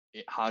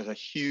it has a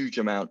huge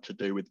amount to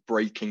do with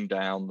breaking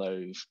down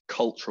those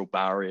cultural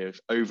barriers,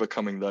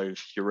 overcoming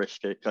those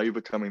heuristics,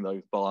 overcoming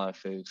those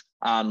biases.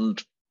 And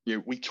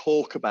we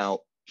talk about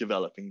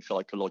developing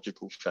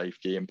psychological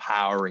safety,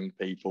 empowering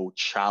people,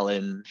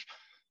 challenge.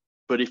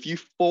 But if you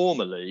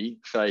formally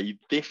say,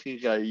 this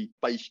is a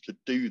space to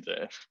do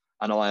this,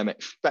 and I am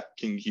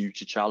expecting you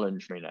to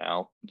challenge me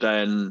now,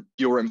 then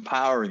you're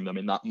empowering them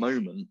in that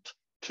moment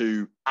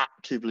to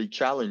actively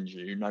challenge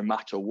you no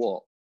matter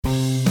what.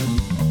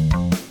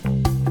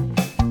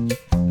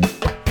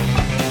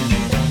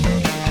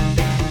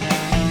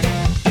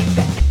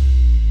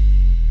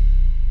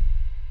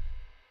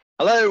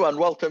 Hello and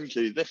welcome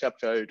to this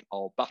episode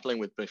of Battling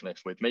with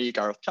Business with me,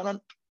 Gareth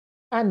Tennant.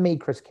 And me,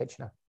 Chris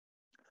Kitchener.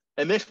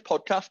 In this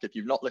podcast, if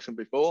you've not listened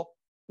before,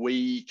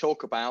 we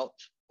talk about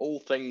all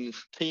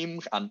things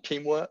teams and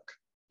teamwork,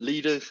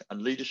 leaders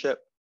and leadership,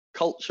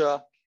 culture,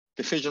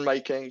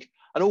 decision-making,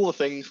 and all the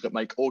things that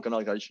make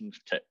organizations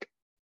tick.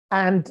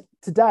 And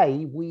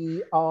today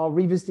we are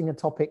revisiting a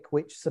topic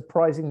which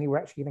surprisingly we're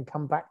actually going to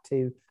come back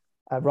to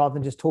rather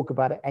than just talk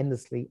about it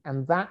endlessly.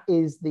 And that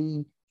is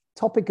the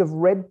topic of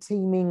red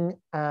teaming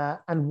and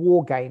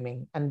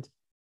wargaming. And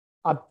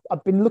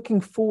I've been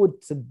looking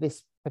forward to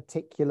this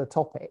particular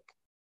topic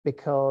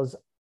because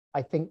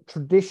I think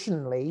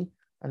traditionally,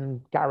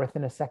 and Gareth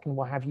in a second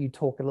will have you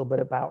talk a little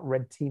bit about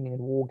red teaming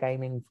and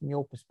wargaming from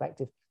your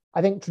perspective.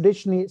 I think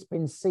traditionally it's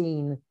been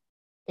seen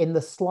in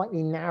the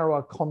slightly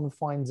narrower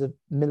confines of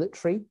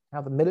military,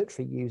 how the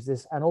military use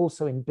this, and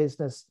also in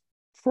business,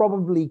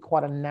 probably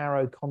quite a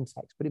narrow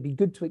context, but it'd be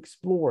good to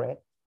explore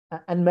it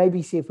and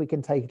maybe see if we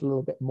can take it a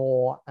little bit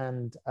more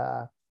and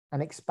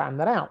expand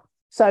that out.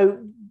 So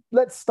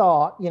let's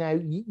start.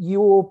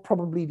 You're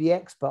probably the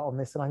expert on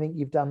this, and I think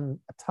you've done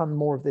a ton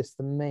more of this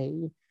than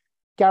me.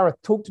 Gareth,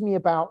 talk to me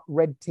about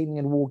red teaming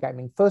and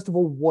wargaming. First of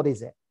all, what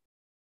is it?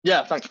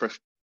 Yeah, thanks, Chris.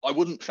 I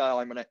wouldn't say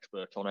I'm an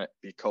expert on it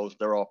because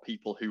there are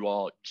people who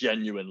are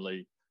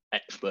genuinely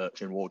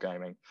experts in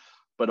wargaming,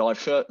 but I've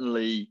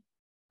certainly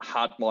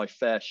had my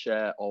fair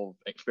share of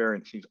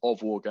experiences of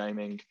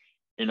wargaming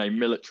in a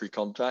military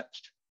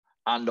context.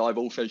 And I've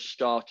also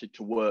started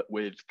to work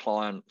with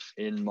clients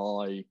in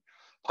my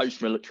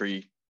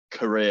post-military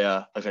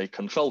career as a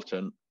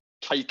consultant,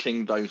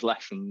 taking those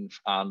lessons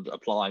and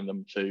applying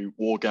them to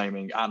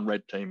wargaming and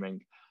red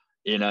teaming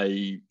in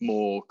a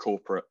more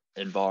corporate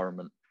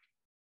environment.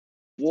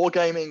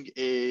 Wargaming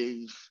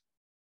is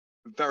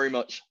very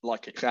much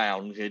like it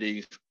sounds. It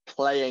is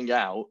playing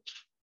out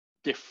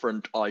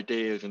different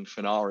ideas and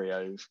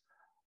scenarios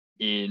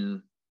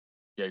in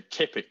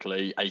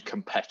typically a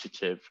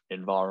competitive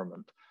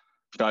environment.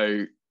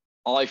 So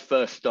I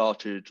first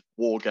started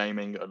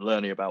wargaming and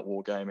learning about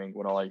wargaming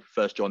when I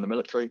first joined the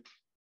military.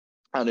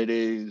 And it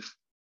is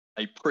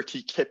a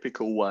pretty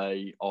typical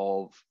way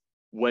of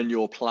when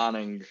you're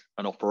planning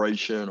an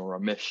operation or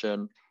a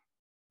mission,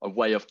 a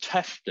way of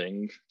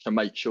testing to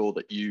make sure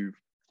that you've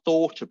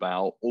thought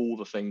about all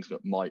the things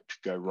that might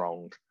go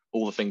wrong,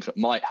 all the things that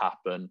might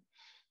happen,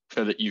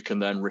 so that you can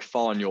then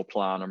refine your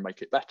plan and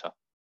make it better.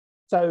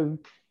 So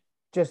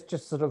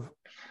just sort of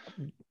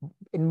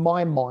in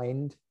my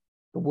mind,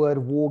 the word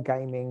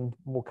wargaming,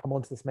 we'll come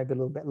on to this maybe a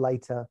little bit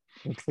later,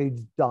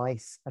 includes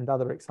dice and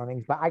other exciting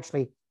things. But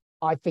actually,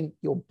 I think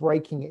you're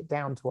breaking it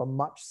down to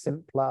a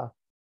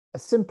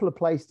simpler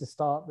place to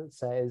start that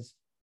says,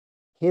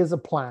 here's a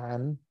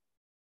plan.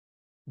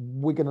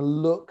 We're going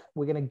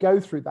to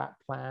go through that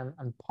plan.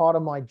 And part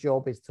of my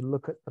job is to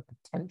look at the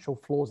potential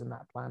flaws in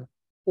that plan.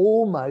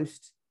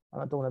 Almost,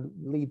 and I don't want to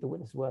lead the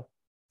witness word,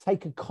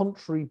 take a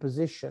contrary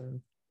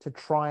position to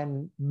try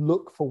and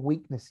look for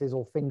weaknesses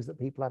or things that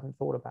people haven't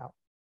thought about.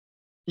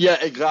 Yeah,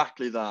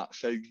 exactly that.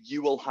 So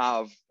you will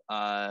have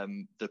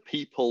the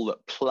people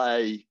that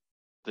play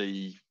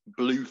the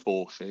blue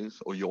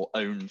forces or your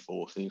own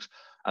forces,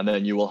 and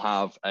then you will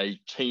have a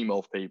team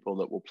of people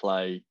that will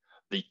play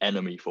the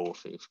enemy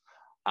forces.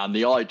 And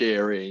the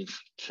idea is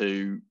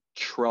to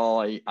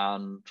try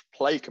and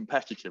play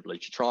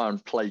competitively, to try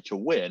and play to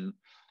win,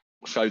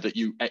 so that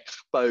you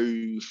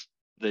expose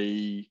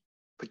the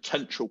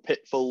potential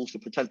pitfalls, the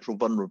potential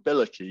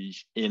vulnerabilities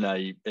in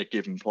a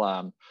given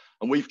plan.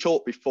 And we've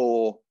talked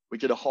before, we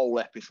did a whole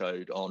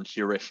episode on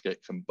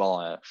heuristics and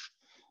bias.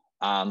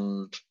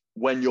 And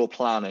when you're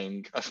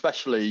planning,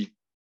 especially,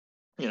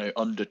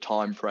 under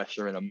time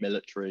pressure in a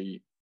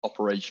military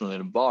operational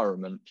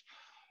environment,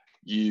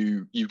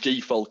 you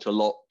default a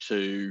lot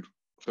to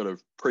sort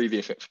of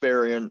previous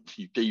experience,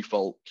 you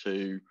default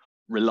to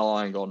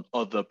relying on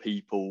other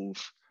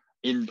people's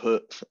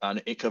input, and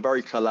it's a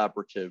very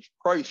collaborative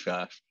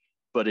process,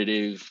 but it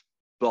is,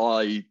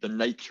 by the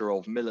nature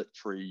of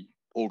military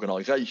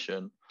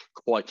organization,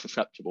 quite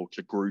susceptible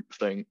to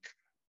groupthink.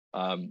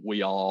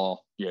 We are,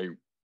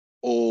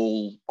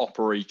 all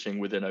operating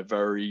within a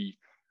very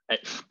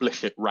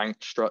explicit rank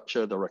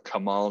structure. There are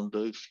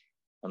commanders,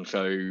 and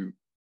so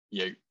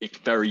it's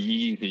very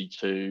easy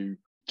to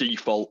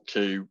default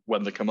to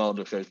when the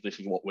commander says this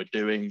is what we're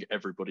doing,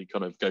 everybody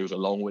kind of goes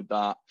along with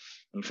that.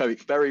 And so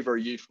it's very,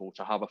 very useful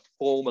to have a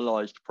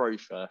formalized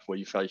process where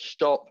you say,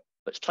 stop,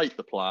 let's take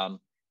the plan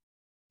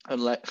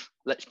and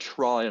let's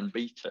try and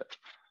beat it.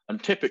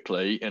 And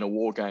typically in a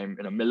war game,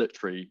 in a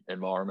military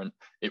environment,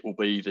 it will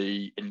be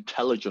the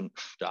intelligence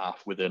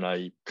staff within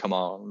a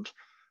command.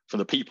 So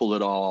the people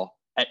that are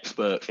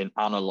experts in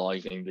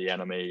analyzing the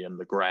enemy and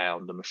the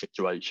ground and the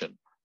situation,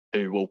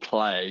 who will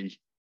play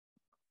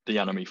the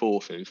enemy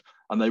forces,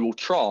 and they will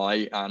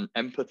try and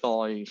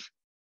empathize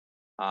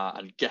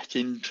and get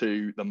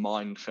into the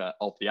mindset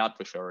of the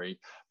adversary,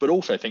 but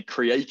also think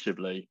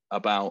creatively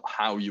about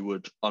how you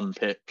would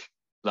unpick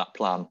that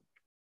plan.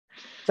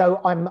 So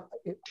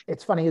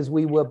it's funny, as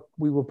we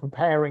were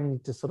preparing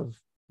to sort of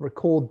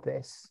record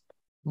this,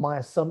 my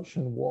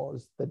assumption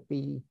was there'd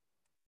be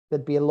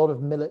a lot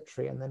of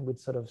military, and then we'd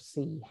sort of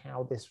see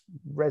how this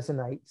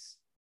resonates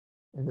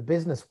in the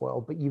business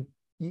world. But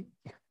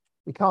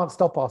we can't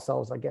stop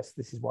ourselves. I guess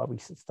this is why we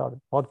started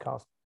the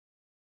podcast.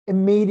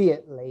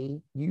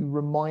 Immediately, you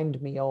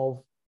remind me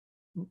of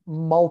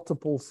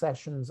multiple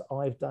sessions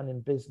I've done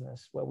in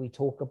business where we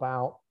talk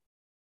about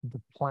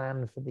the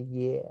plan for the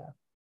year,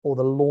 or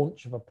the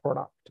launch of a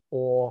product,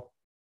 or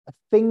a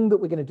thing that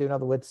we're going to do. In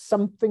other words,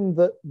 something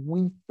that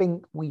we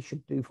think we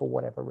should do for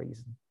whatever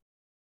reason.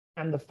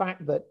 And the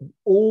fact that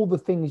all the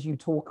things you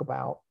talk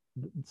about,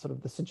 sort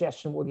of the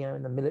suggestion, well,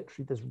 in the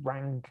military, there's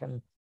rank,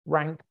 and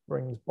rank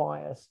brings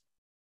bias.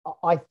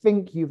 I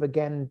think you've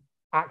again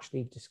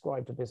actually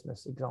described a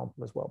business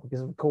example as well,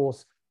 because of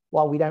course,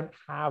 while we don't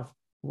have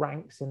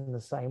ranks in the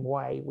same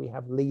way, we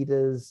have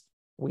leaders,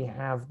 we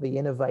have the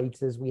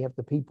innovators, we have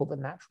the people that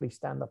naturally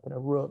stand up in a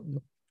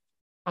room.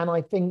 And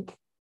I think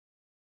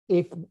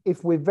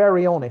if we're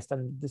very honest,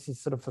 and this is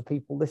sort of for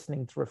people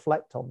listening to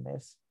reflect on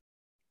this,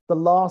 the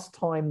last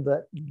time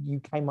that you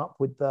came up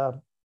with the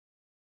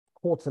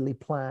quarterly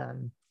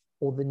plan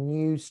or the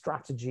new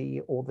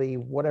strategy or the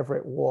whatever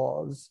it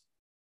was,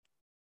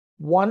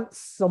 once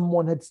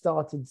someone had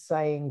started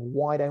saying,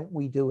 why don't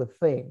we do a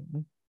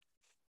thing?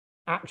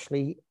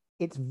 Actually,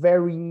 it's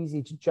very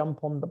easy to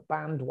jump on the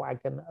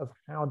bandwagon of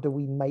how do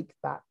we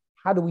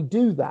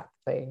do that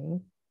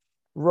thing,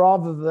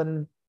 rather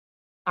than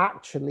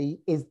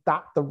actually, is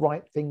that the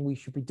right thing we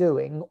should be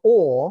doing?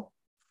 Or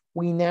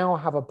we now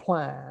have a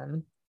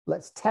plan,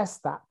 let's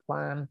test that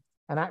plan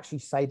and actually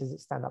say, does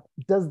it stand up?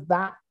 Does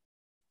that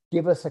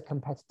give us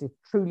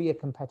truly a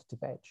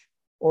competitive edge?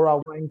 Or are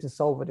we going to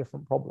solve a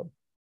different problem?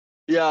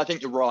 Yeah, I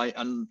think you're right.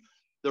 And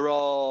there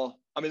are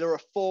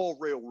 4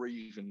 real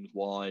reasons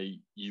why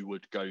you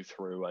would go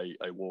through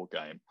a war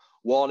game.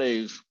 One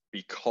is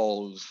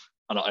because,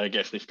 and I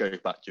guess this goes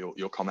back to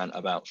your comment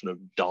about sort of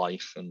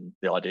dice and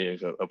the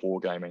ideas of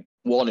wargaming.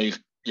 One is,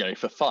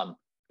 for fun.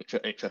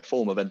 It's a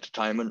form of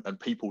entertainment, and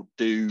people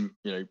do,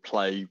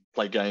 play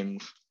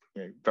games,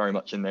 very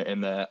much in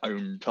their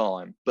own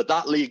time. But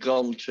that leads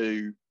on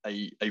to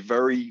a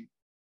very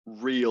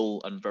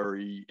real and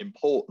very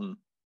important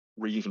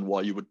reason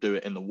why you would do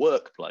it in the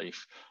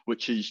workplace,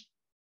 which is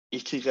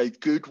it is a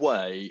good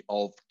way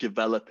of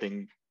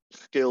developing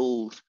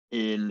skills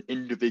in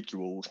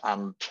individuals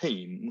and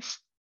teams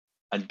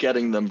and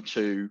getting them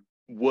to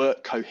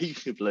work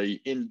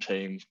cohesively in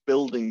teams,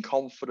 building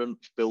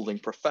confidence, building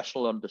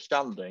professional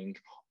understanding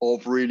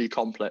of really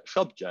complex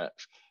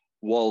subjects,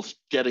 whilst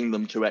getting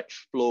them to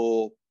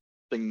explore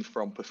things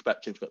from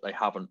perspectives that they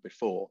haven't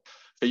before.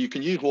 So you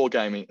can use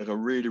wargaming as a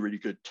really, really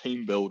good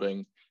team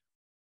building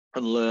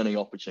and learning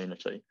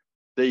opportunity.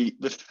 The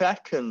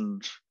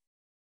second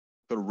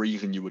sort of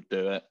reason you would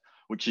do it,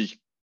 which is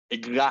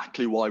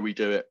exactly why we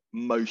do it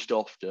most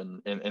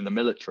often in the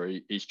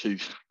military, is to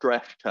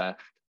stress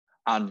test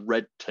and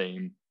red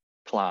team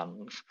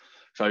plans.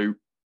 So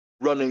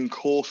running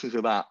courses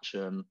of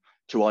action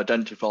to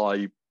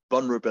identify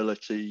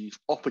vulnerabilities,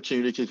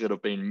 opportunities that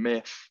have been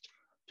missed,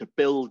 to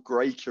build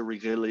greater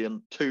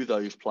resilience to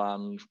those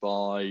plans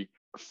by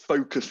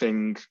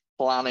focusing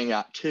planning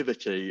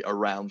activity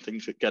around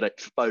things that get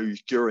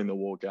exposed during the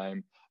war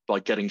game, by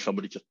getting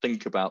somebody to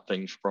think about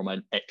things from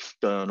an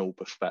external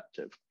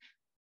perspective.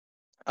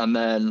 And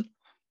then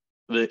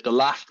the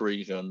last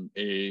reason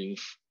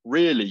is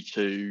really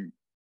to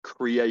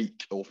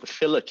create or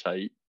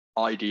facilitate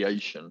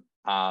ideation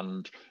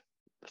and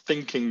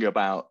thinking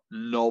about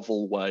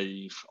novel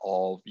ways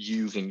of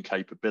using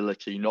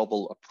capability,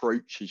 novel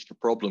approaches to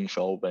problem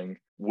solving,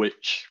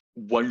 which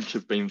won't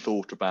have been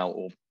thought about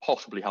or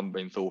possibly haven't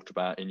been thought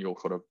about in your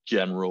kind of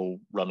general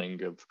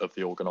running of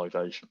the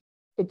organization.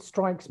 It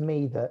strikes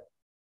me that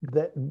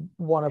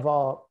one of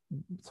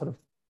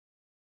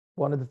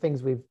the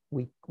things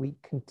we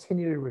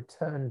continue to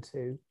return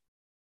to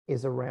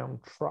is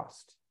around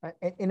trust.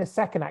 In a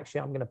second,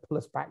 actually, I'm going to pull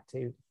us back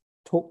to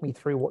talk me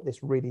through what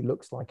this really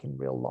looks like in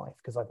real life,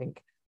 because I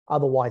think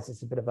otherwise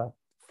it's a bit of a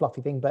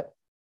fluffy thing. But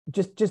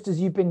just as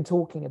you've been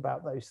talking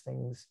about those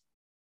things,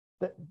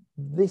 that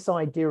this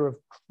idea of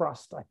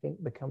trust, I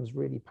think, becomes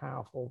really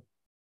powerful.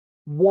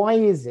 Why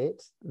is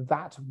it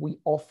that we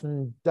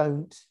often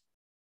don't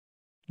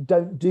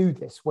do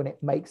this when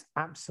it makes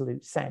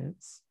absolute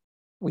sense?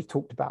 We've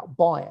talked about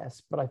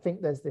bias, but I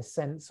think there's this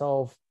sense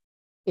of,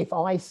 if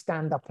I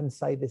stand up and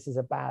say this is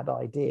a bad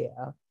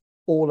idea,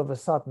 all of a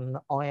sudden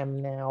I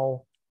am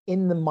now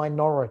in the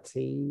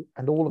minority,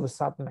 and all of a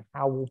sudden,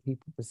 how will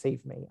people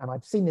perceive me? And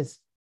I've seen this,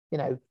 you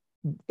know,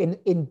 in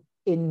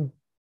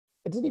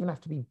it doesn't even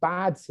have to be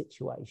bad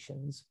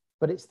situations,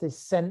 but it's this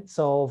sense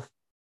of,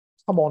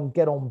 come on,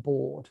 get on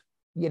board.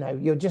 You know,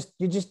 you're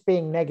just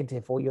being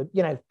negative, or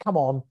come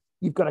on,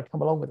 you've got to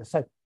come along with us.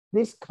 So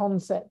this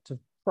concept of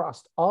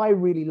trust, I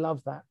really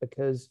love that,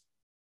 because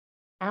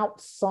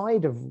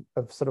outside of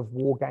sort of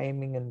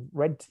wargaming and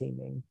red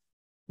teaming,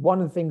 one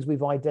of the things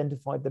we've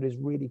identified that is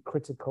really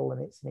critical,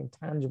 and it's an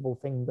intangible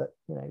thing that,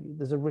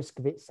 there's a risk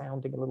of it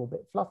sounding a little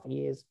bit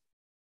fluffy, is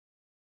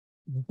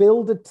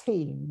build a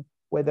team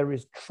where there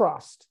is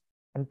trust.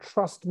 And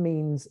trust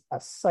means a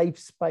safe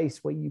space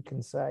where you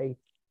can say,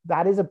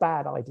 that is a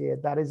bad idea,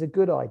 that is a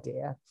good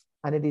idea.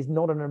 And it is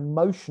not an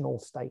emotional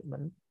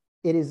statement.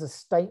 It is a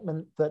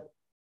statement that,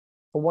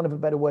 for want of a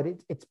better word,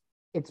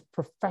 it's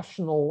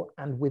professional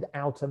and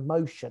without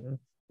emotion,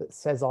 that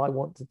says, I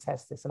want to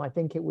test this. And I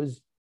think it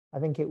was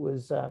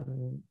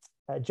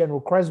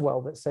General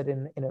Creswell that said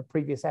in a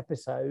previous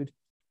episode,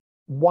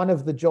 one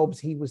of the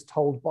jobs he was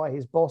told by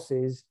his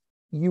bosses,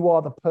 you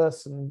are the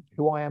person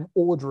who I am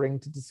ordering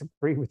to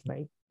disagree with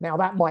me. Now,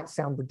 that might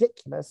sound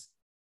ridiculous,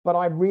 but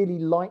I really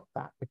like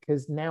that,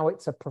 because now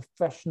it's a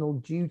professional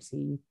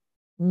duty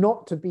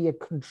not to be a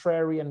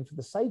contrarian for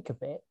the sake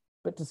of it,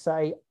 but to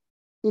say,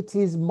 it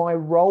is my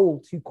role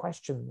to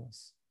question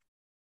this.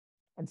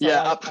 And so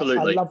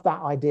absolutely. I love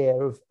that idea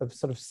of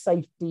sort of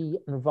safety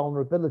and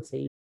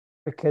vulnerability,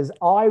 because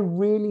I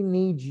really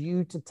need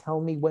you to tell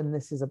me when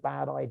this is a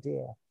bad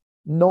idea.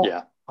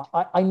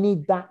 I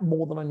need that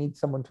more than I need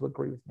someone to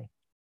agree with me.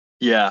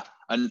 Yeah,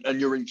 and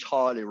you're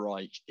entirely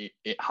right.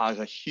 It has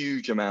a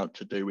huge amount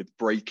to do with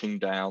breaking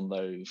down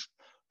those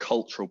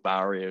cultural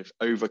barriers,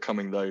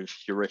 overcoming those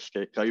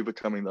heuristics,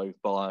 overcoming those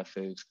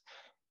biases.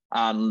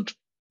 And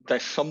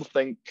there's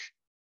something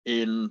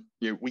in,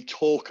 we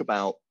talk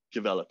about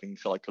developing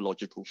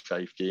psychological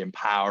safety,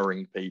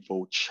 empowering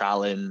people,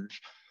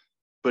 challenge.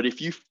 But if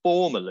you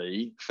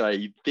formally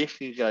say, this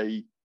is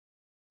a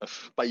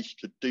space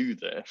to do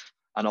this,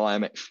 and I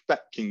am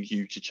expecting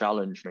you to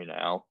challenge me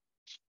now,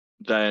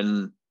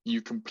 then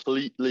you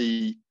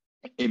completely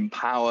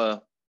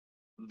empower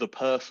the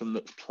person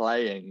that's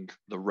playing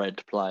the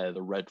red player,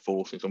 the red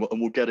forces. And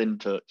we'll get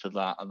into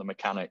that and the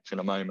mechanics in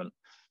a moment.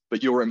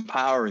 But you're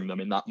empowering them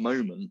in that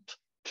moment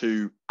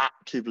to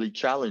actively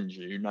challenge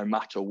you no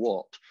matter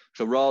what.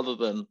 So rather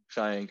than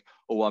saying,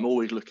 oh, I'm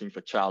always looking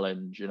for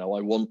challenge, I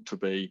want to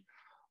be,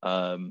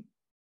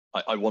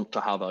 I want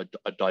to have a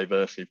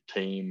diverse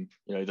team,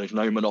 there's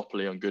no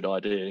monopoly on good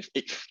ideas.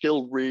 It's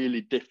still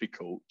really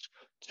difficult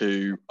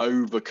to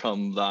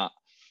overcome that,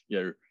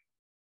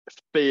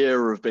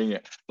 fear of being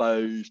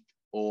exposed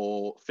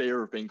or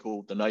fear of being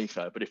called the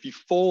naysayer. But if you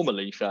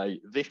formally say,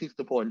 this is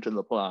the point in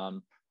the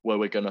plan where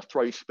we're going to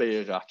throw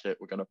spears at it,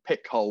 we're going to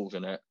pick holes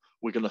in it,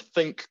 we're going to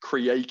think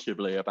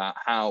creatively about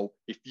how,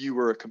 if you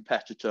were a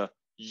competitor,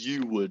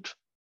 you would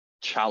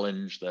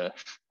challenge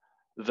this,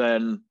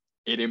 then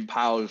it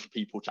empowers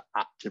people to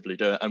actively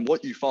do it. And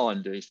what you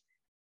find is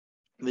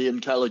the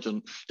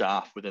intelligence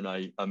staff within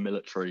a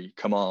military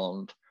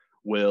command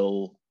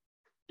will,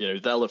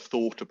 they'll have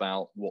thought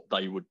about what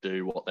they would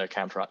do, what their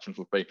counteractions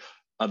would be,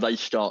 and they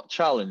start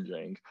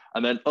challenging.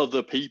 And then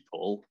other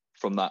people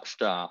from that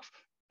staff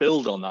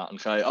build on that and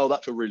say, oh,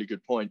 that's a really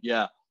good point.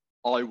 Yeah,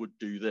 I would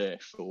do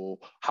this. Or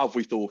have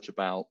we thought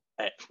about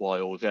X, Y,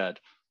 or Z?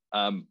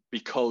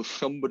 Because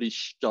somebody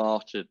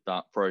started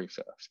that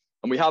process.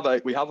 And we have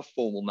a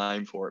formal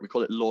name for it. We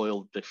call it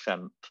loyal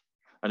dissent.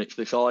 And it's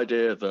this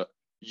idea that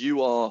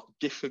you are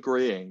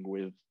disagreeing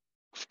with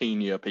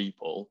senior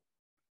people,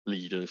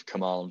 leaders,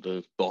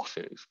 commanders,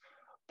 bosses,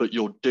 but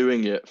you're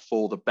doing it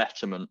for the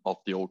betterment of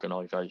the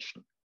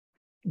organization.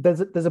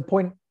 There's a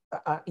point,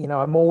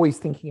 I'm always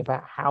thinking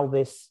about how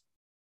this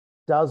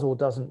does or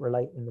doesn't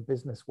relate in the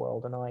business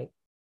world. And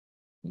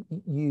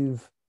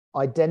you've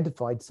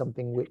identified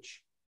something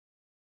which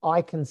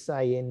I can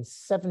say, in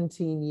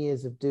 17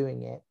 years of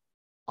doing it,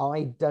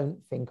 I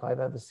don't think I've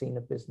ever seen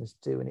a business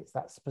do. And it's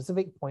that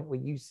specific point where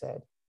you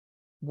said,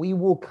 we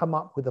will come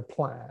up with a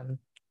plan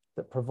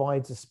that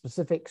provides a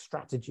specific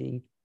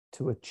strategy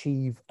to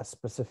achieve a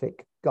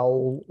specific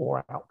goal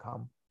or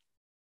outcome.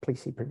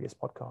 Please see previous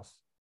podcasts.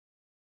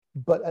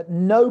 But at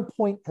no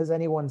point has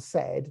anyone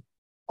said,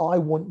 I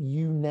want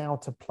you now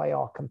to play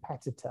our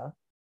competitor.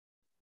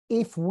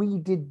 If we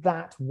did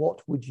that,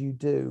 what would you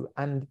do?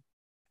 And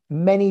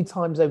many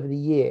times over the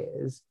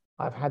years,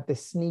 I've had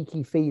this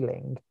sneaky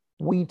feeling,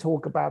 we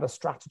talk about a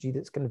strategy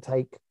that's going to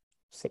take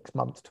 6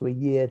 months to a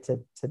year to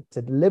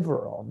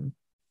deliver on.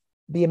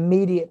 The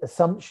immediate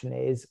assumption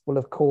is, well,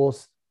 of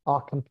course,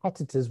 our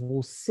competitors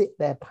will sit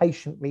there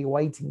patiently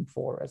waiting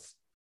for us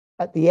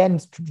at the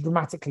end to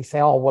dramatically say,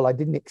 oh, well, I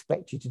didn't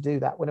expect you to do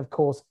that. When, of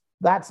course,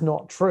 that's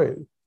not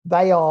true.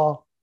 They are,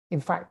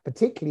 in fact,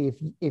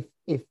 particularly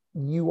if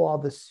you are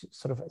the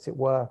sort of, as it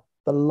were,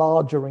 the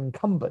larger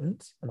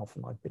incumbent, and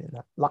often I've been in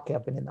that, lucky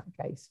I've been in that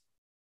case,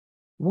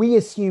 we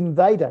assume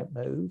they don't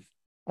move.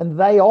 And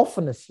they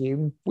often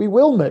assume we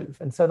will move.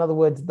 And so, in other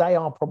words, they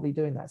are probably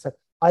doing that. So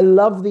I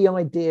love the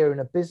idea in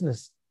a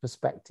business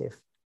perspective.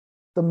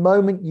 The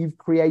moment you've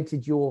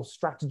created your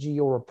strategy,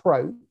 your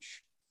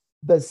approach,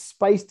 there's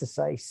space to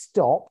say,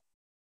 stop.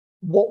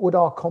 What would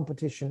our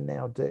competition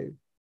now do?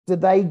 Do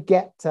they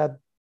get to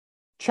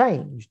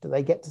change? Do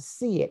they get to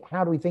see it?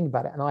 How do we think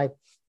about it? And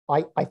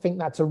I think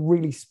that's a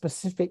really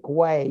specific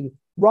way,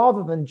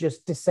 rather than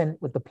just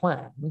dissent with the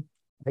plan.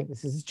 I think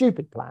this is a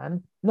stupid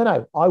plan.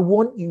 No, I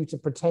want you to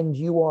pretend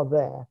you are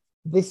there.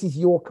 This is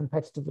your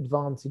competitive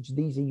advantage.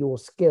 These are your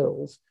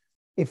skills.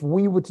 If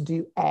we were to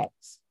do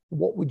X,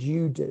 what would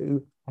you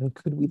do? And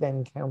could we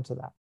then counter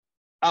that?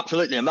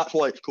 Absolutely. And that's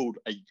why it's called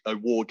a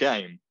war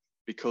game,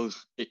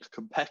 because it's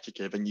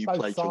competitive and you Both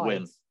play sides. to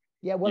win.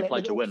 Yeah, well, you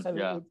play to win.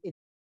 Yeah.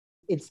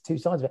 It's two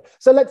sides of it.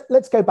 So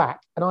let's go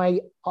back. And I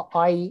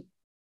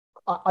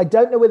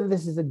don't know whether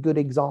this is a good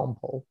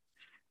example,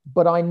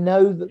 but I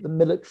know that the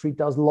military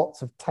does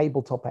lots of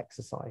tabletop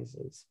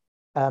exercises.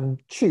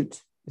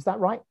 Shoot, is that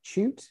right?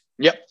 Shoot.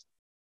 Yep.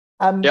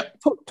 Yep.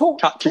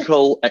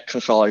 Tactical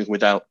exercise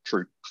without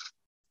troops.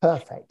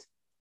 Perfect.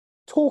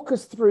 Talk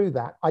us through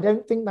that. I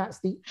don't think that's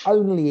the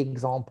only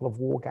example of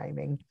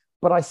wargaming,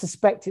 but I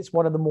suspect it's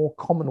one of the more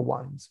common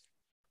ones.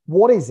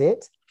 What is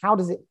it? How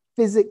does it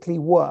physically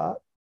work?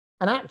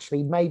 And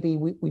actually, maybe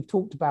we've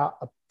talked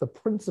about the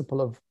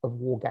principle of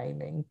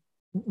wargaming.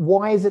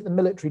 Why is it the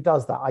military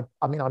does that?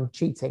 I mean, I'm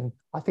cheating.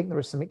 I think there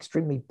are some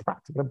extremely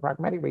practical and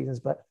pragmatic reasons,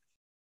 but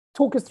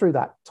talk us through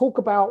that. Talk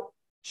about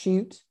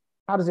shoot.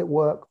 How does it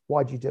work?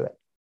 Why do you do it?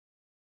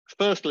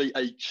 Firstly,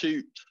 a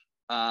shoot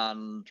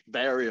and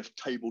various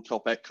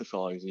tabletop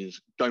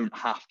exercises don't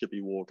have to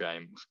be war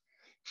games.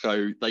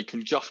 So they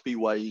can just be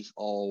ways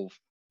of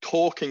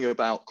talking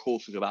about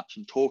courses of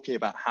action, talking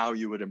about how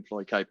you would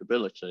employ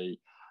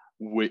capability,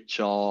 which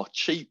are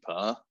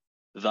cheaper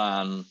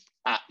than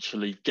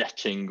actually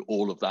getting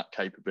all of that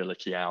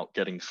capability out,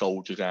 getting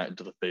soldiers out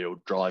into the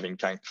field, driving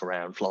tanks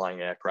around,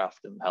 flying aircraft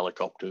and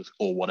helicopters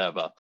or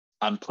whatever,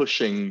 and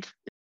pushing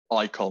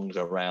icons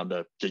around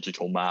a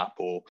digital map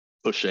or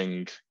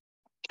pushing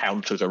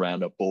counters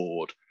around a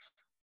board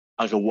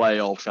as a way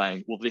of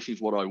saying, well, this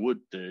is what I would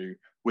do,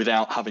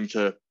 without having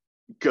to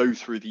go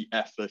through the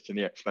effort and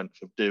the expense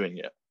of doing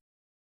it.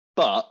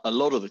 But a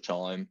lot of the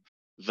time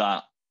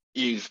that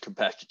is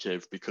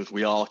competitive, because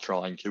we are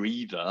trying to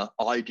either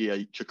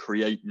ideate to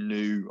create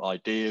new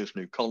ideas,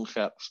 new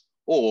concepts,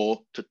 or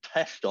to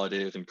test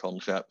ideas and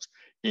concepts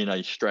in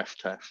a stress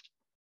test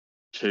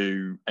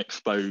to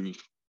expose,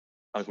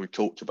 as we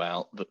talked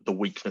about, the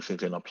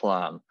weaknesses in a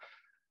plan.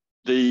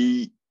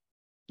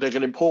 There's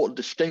an important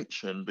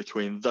distinction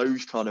between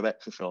those kind of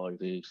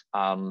exercises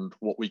and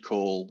what we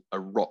call a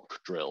rock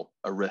drill,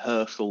 a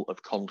rehearsal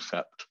of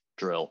concept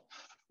drill,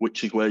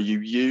 which is where you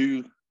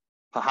use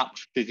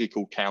perhaps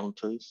physical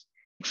counters,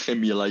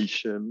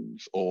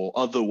 simulations, or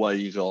other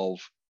ways of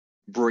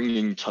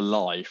bringing to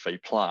life a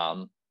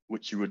plan,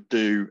 which you would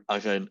do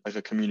as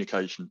a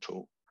communication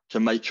tool to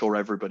make sure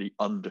everybody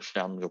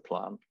understands the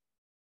plan.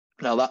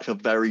 Now, that's a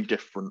very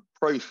different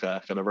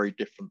process and a very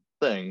different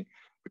thing,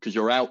 because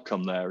your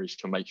outcome there is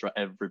to make sure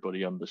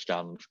everybody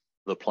understands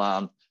the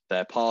plan,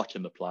 their part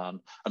in the plan,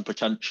 and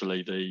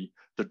potentially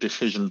the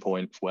decision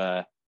points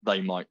where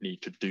they might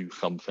need to do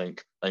something.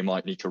 They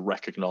might need to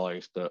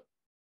recognize that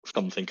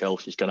something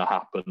else is going to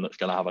happen that's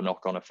going to have a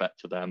knock-on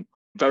effect to them.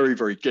 Very,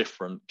 very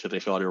different to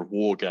this idea of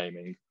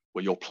wargaming,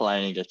 where you're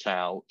playing it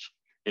out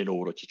in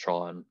order to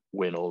try and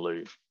win or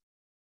lose.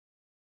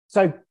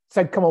 So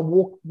come on,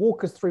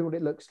 walk us through what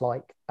it looks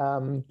like.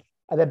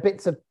 Are there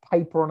bits of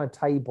paper on a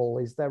table?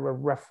 Is there a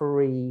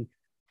referee?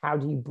 How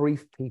do you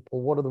brief people?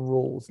 What are the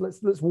rules?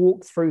 Let's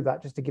walk through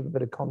that just to give a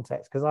bit of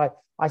context, because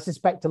I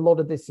suspect a lot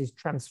of this is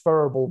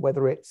transferable,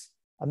 whether it's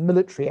a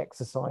military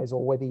exercise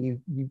or whether you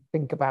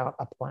think about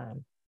a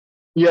plan.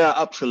 Yeah,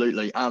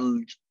 absolutely.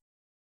 And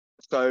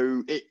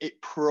so it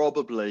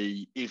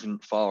probably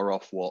isn't far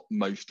off what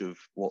most of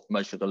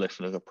the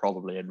listeners are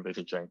probably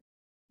envisaging.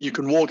 You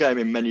can wargame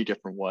in many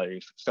different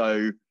ways.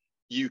 So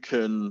you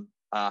can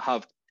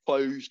have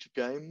closed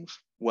games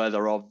where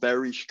there are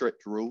very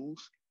strict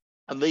rules.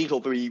 And these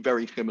will be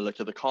very similar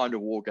to the kind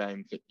of war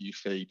games that you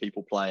see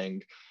people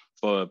playing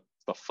for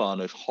fun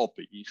as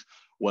hobbies,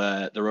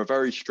 where there are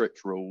very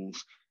strict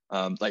rules.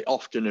 They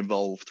often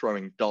involve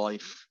throwing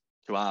dice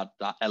to add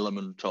that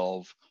element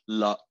of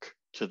luck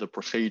to the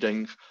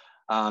proceedings.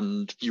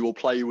 And you will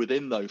play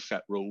within those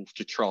set rules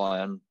to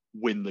try and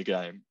win the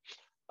game.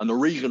 And the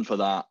reason for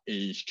that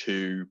is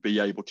to be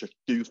able to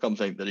do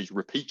something that is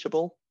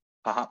repeatable,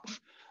 perhaps,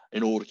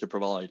 in order to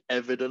provide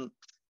evidence.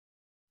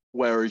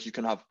 Whereas you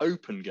can have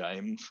open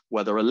games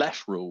where there are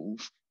less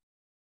rules,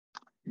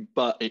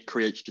 but it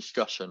creates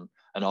discussion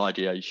and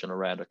ideation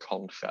around a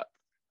concept.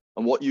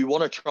 And what you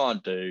want to try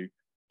and do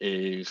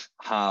is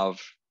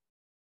have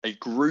a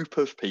group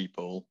of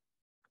people,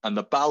 and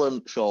the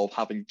balance of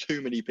having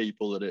too many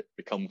people that it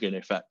becomes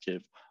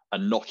ineffective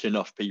and not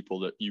enough people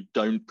that you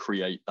don't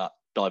create that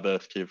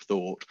diversity of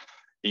thought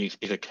is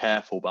a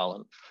careful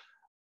balance.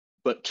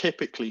 but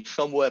typically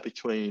somewhere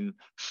between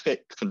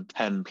 6 and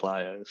 10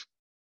 players,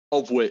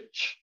 of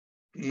which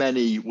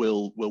many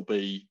will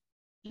be,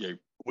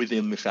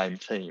 within the same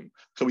team.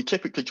 So we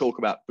typically talk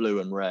about blue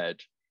and red.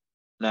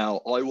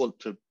 Now, I want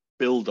to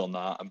build on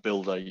that and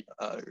build a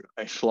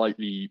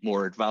slightly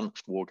more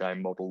advanced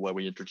wargame model where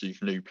we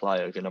introduce new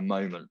players in a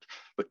moment.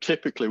 But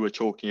typically we're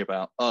talking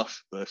about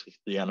us versus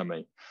the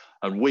enemy.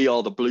 And we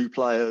are the blue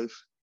players,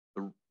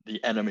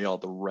 the enemy are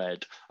the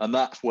red. And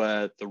that's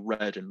where the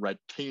red and red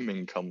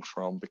teaming comes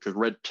from, because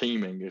red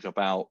teaming is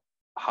about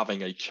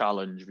having a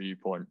challenge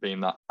viewpoint,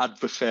 being that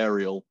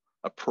adversarial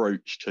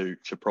approach to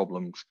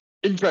problems.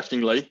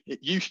 Interestingly, it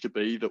used to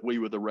be that we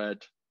were the red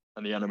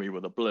and the enemy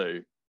were the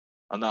blue.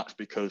 And that's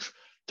because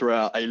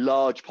throughout a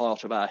large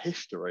part of our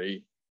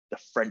history, the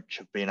French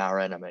have been our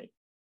enemy.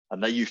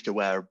 And they used to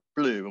wear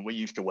blue and we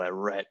used to wear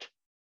red.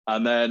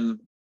 And then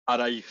at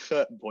a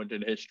certain point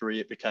in history,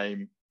 it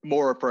became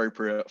more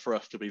appropriate for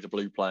us to be the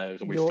blue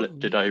players, and we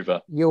flipped it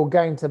over. You're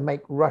going to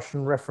make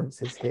Russian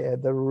references here.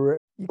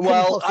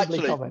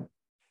 Comment.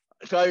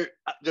 So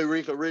there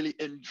is a really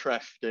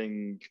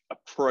interesting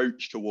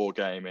approach to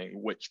wargaming,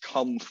 which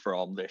comes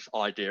from this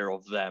idea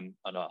of them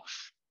and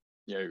us.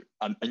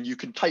 And you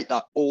can take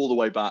that all the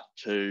way back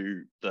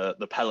to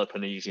the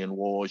Peloponnesian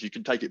Wars. You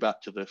can take it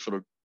back to the sort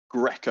of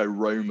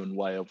Greco-Roman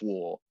way of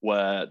war,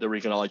 where there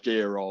is an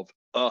idea of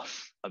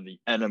us and the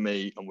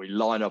enemy, and we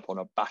line up on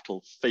a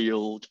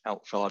battlefield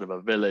outside of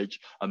a village,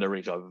 and there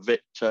is a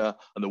victor.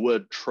 And the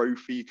word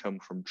trophy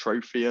comes from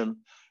trophion,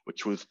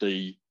 which was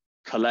the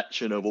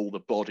collection of all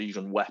the bodies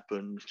and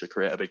weapons to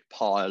create a big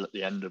pile at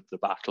the end of the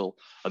battle,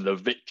 and the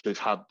victors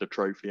had the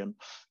trophy. And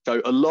so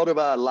a lot of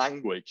our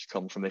language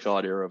comes from this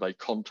idea of a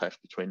contest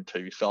between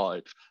two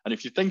sides. And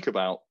if you think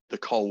about the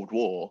Cold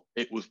War,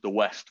 it was the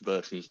West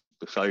versus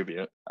the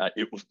Soviet,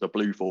 it was the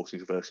blue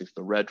forces versus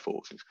the red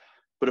forces.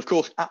 But of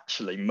course,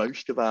 actually,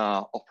 most of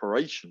our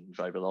operations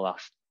over the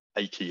last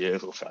 80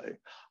 years or so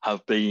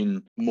have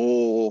been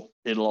more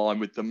in line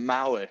with the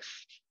Maoist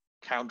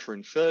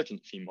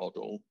counterinsurgency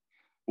model,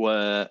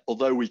 where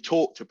although we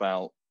talked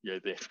about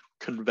this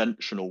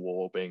conventional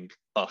war being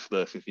us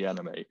versus the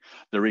enemy,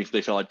 there is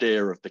this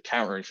idea of the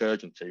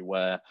counterinsurgency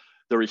where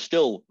there is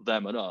still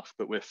them and us,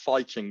 but we're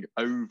fighting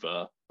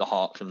over the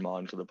hearts and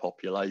minds of the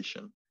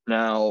population.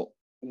 Now,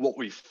 what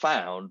we've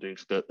found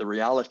is that the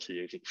reality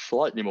is it's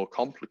slightly more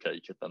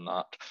complicated than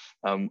that.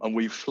 And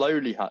we've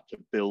slowly had to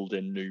build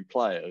in new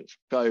players.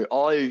 So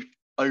I,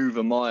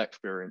 over my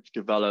experience,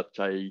 developed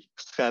a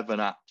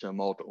 7-actor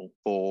model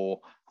for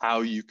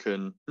how you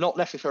can not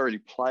necessarily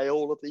play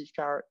all of these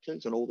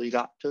characters and all these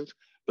actors,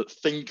 but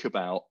think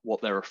about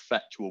what their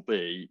effect will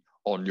be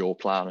on your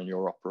plan and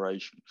your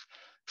operations.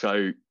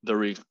 So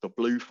there is the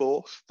blue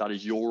force, that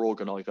is your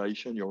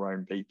organization, your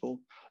own people.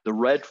 The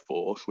red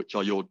force, which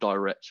are your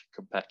direct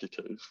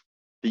competitors.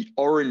 The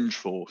orange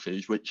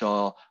forces, which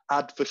are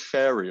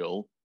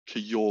adversarial to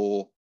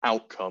your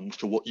outcomes,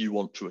 to what you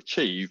want to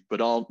achieve,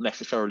 but aren't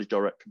necessarily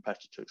direct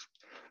competitors.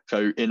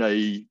 So in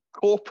a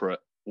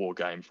corporate war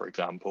game, for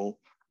example,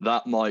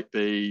 that might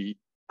be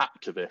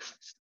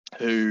activists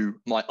who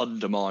might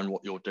undermine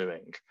what you're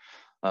doing,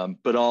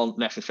 but aren't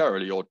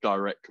necessarily your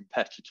direct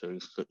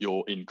competitors that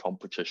you're in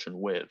competition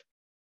with.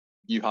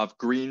 You have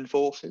green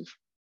forces.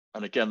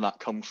 And again, that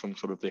comes from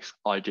sort of this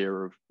idea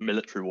of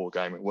military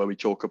wargaming, where we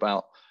talk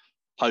about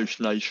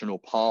host nation or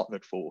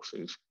partnered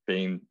forces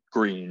being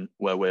green,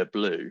 where we're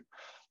blue,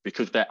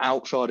 because they're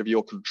outside of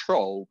your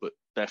control, but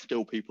they're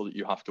still people that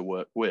you have to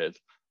work with.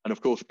 And of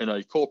course, in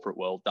a corporate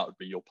world, that would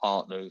be your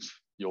partners,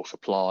 your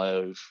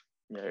suppliers,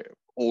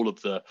 all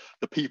of the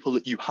people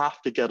that you have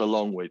to get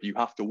along with, you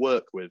have to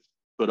work with,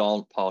 but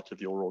aren't part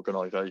of your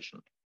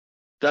organization.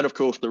 Then, of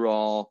course, there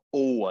are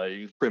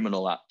always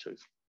criminal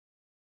actors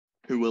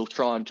who will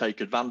try and take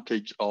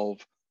advantage of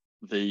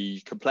the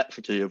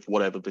complexity of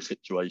whatever the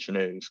situation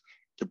is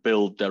to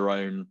build their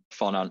own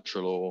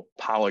financial or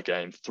power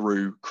game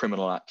through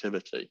criminal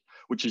activity,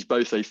 which is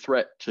both a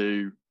threat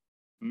to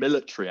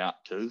military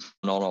actors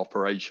and on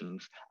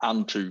operations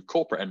and to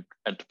corporate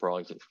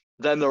enterprises.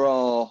 Then there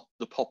are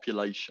the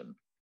population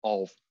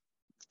of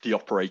the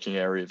operating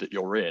area that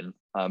you're in.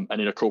 And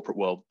in a corporate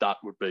world, that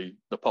would be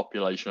the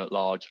population at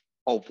large,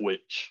 of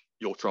which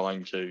you're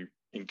trying to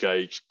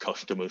engage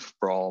customers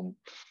from,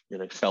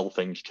 sell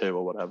things to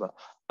or whatever.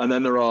 And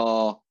then there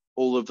are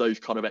all of those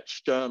kind of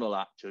external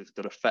actors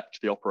that affect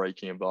the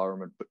operating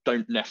environment, but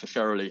don't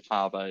necessarily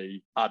have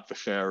a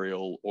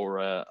adversarial or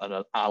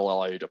an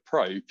allied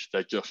approach.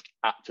 They're just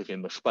actors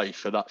in the space.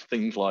 So that's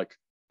things like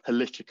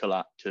political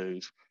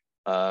actors,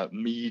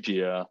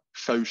 media,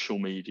 social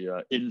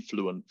media,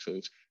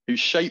 influencers who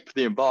shape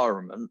the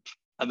environment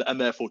and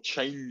therefore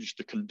change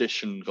the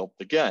conditions of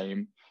the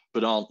game,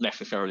 but aren't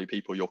necessarily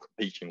people you're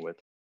competing with.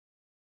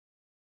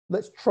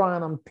 Let's try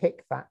and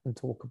unpick that and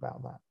talk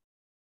about that.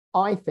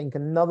 I think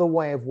another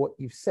way of what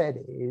you've said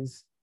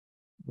is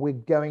we're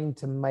going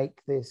to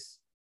make this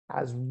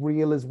as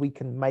real as we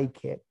can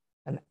make it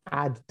and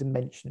add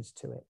dimensions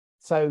to it.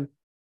 So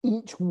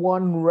each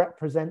one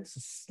represents a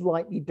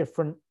slightly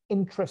different,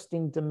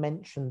 interesting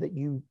dimension that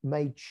you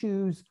may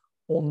choose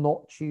or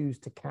not choose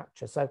to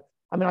capture. So,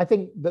 I mean, I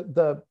think that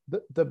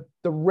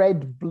the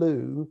red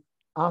blue,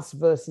 us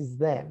versus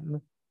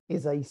them,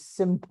 is a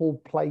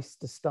simple place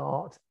to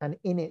start, and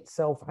in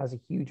itself has a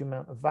huge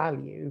amount of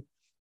value.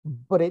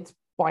 But it's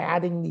by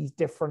adding these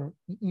different,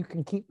 you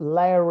can keep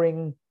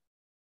layering,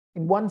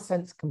 in one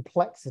sense,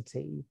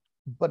 complexity,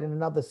 but in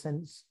another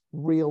sense,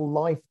 real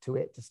life to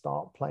it to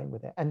start playing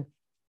with it. And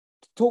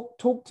talk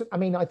to, I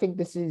mean, I think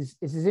this is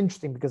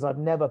interesting because I've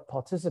never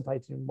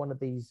participated in one of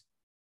these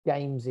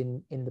games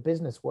in the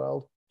business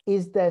world.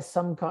 Is there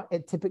some kind,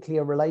 typically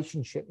a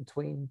relationship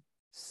between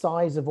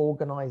size of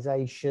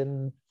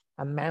organization,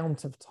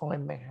 amount of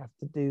time they have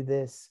to do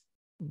this,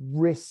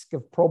 risk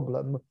of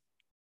problem?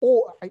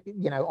 Or,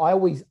 you know, I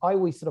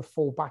always sort of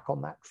fall back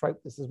on that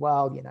trope this as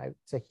well. You know,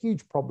 it's a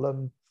huge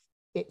problem.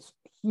 It's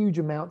huge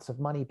amounts of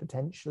money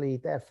potentially.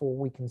 Therefore,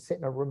 we can sit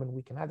in a room and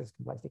we can add this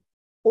complexity.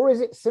 Or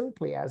is it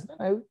simply as,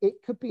 no, it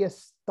could be a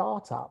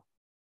startup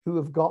who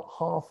have got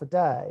half a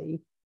day,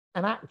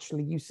 and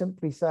actually you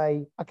simply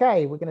say,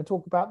 okay, we're going to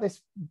talk about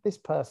this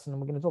person, and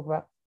we're going to talk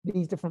about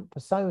these different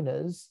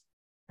personas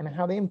and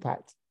how they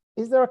impact.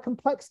 Is there a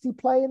complexity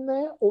play in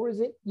there, or is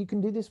it you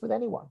can do this with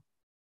anyone?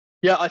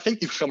 Yeah, I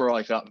think you've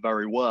summarised that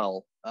very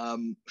well.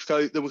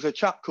 So there was a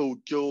chap called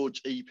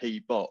George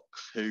E.P. Box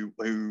who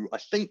I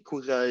think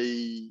was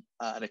an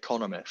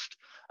economist,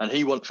 and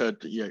he once said,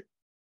 you know,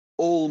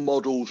 all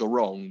models are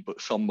wrong,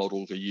 but some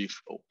models are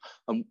useful.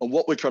 And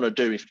what we're trying to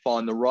do is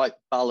find the right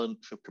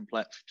balance of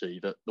complexity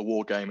that the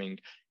wargaming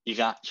is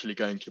actually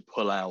going to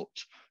pull out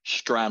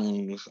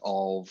strands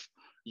of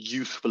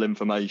useful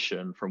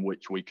information from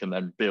which we can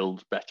then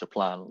build better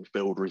plans,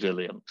 build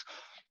resilience.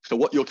 So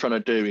what you're trying to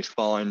do is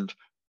find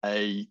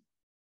a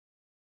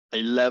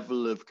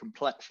level of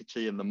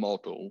complexity in the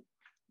model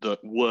that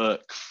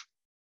works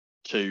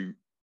to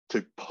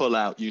pull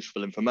out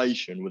useful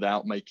information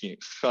without making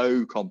it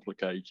so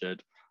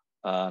complicated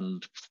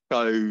and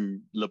so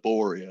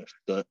laborious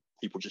that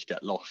people just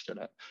get lost in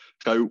it.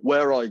 So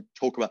where I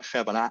talk about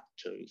 7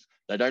 actors,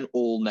 they don't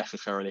all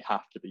necessarily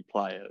have to be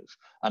players.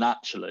 And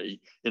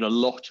actually, in a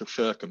lot of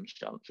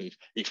circumstances,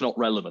 it's not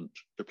relevant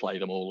to play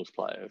them all as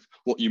players.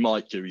 What you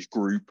might do is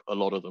group a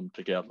lot of them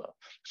together.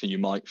 So you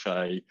might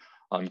say,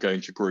 I'm going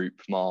to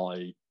group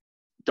my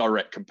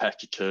direct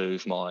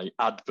competitors, my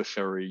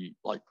adversary,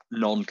 like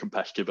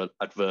non-competitive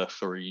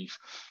adversaries,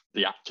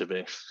 the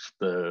activists,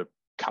 the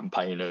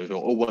campaigners,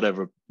 or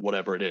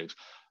whatever it is.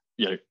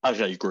 You know,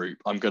 as a group,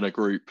 I'm going to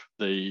group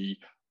the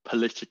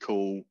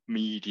political,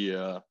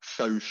 media,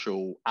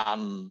 social,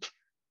 and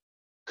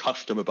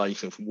customer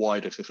base of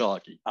wider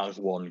society as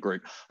one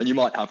group. And you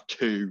might have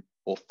 2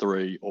 or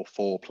 3 or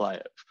 4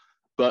 players.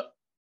 But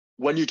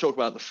when you talk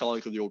about the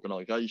size of the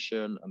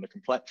organization and the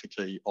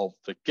complexity of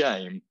the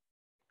game,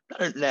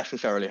 they don't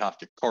necessarily have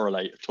to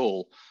correlate at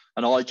all.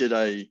 And I did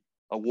a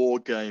war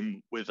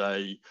game with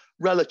a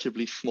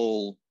relatively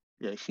small,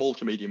 small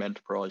to medium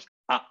enterprise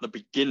at the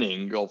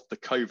beginning of the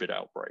COVID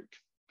outbreak.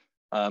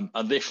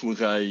 And this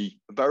was a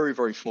very,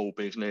 very small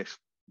business,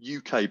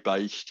 UK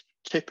based,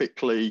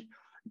 typically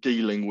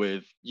dealing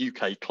with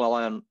UK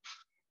clients,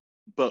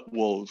 but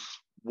was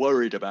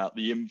worried about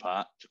the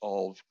impact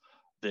of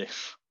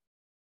this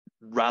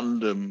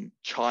random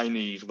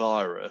Chinese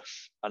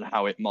virus and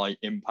how it might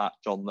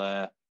impact on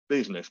their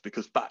business,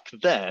 because back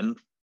then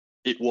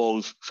it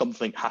was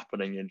something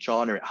happening in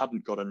China. It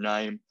hadn't got a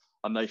name.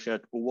 And they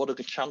said, well, what are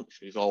the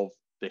chances of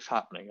this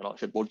happening? And I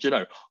said, well,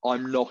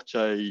 I'm not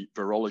a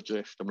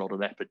virologist. I'm not an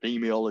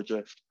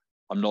epidemiologist.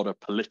 I'm not a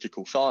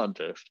political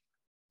scientist,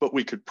 but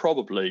we could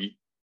probably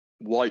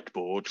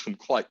whiteboard some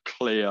quite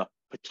clear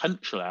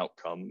potential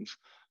outcomes,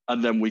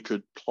 and then we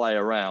could play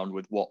around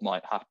with what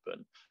might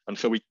happen. And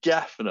so we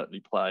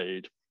definitely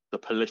played the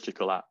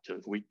political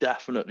actors. We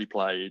definitely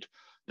played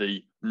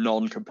the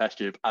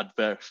non-competitive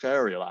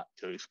adversarial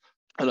actors.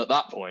 And at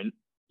that point,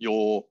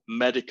 your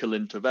medical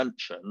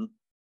intervention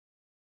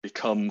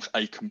becomes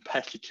a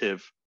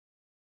competitive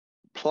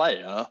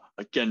player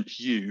against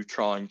you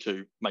trying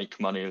to make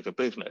money as a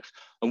business.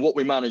 And what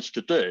we managed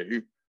to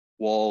do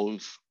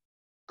was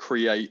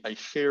create a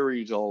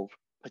series of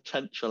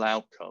potential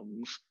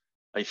outcomes,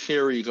 a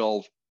series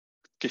of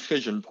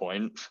decision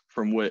points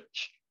from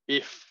which,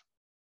 if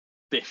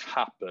this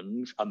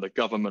happens and the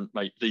government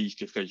make these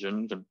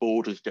decisions and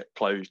borders get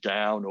closed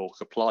down or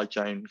supply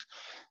chains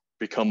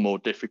become more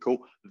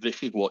difficult,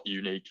 this is what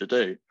you need to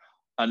do.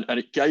 And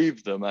it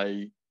gave them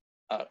a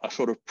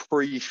sort of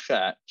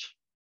preset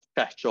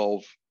set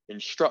of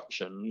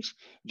instructions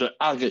that,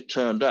 as it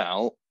turned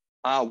out,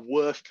 our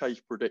worst case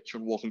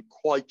prediction wasn't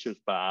quite as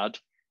bad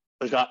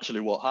as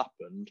actually what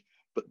happened,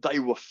 but they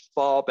were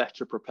far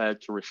better prepared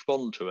to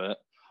respond to it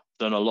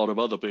than a lot of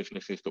other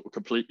businesses that were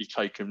completely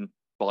taken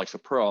by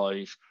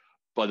surprise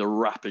by the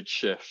rapid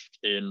shift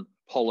in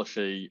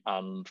policy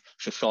and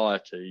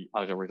society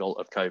as a result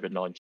of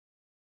COVID-19.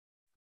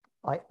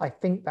 I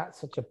think that's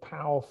such a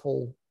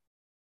powerful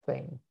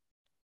thing.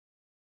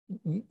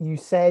 You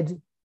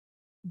said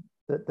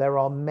that there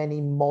are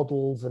many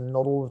models and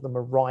not all of them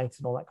are right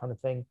and all that kind of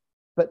thing.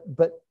 But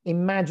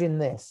imagine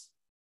this.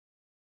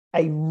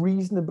 a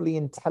reasonably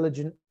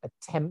intelligent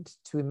attempt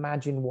to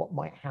imagine what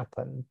might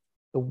happen,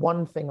 the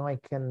one thing I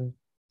can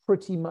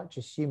pretty much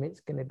assume it's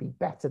going to be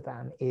better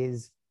than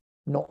is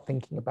not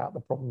thinking about the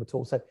problem at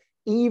all. So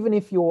even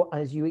if you're,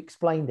 as you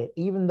explained it,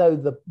 even though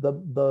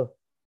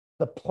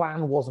the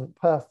plan wasn't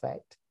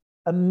perfect,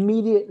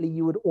 immediately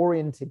you would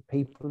oriented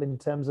people in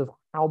terms of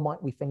how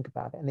might we think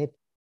about it. And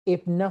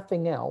if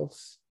nothing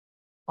else,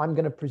 I'm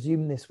going to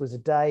presume this was a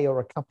day or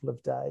a couple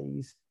of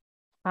days,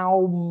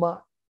 how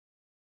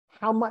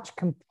much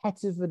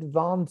competitive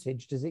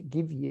advantage does it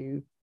give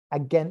you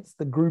against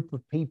the group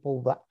of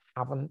people that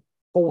haven't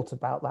thought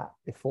about that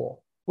before?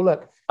 Well,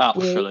 look,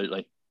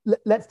 absolutely.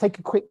 Let's take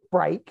a quick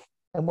break.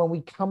 And when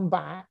we come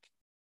back,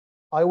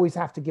 I always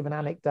have to give an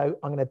anecdote.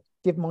 I'm going to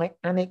give my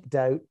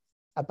anecdote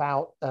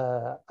about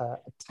a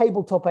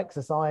tabletop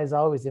exercise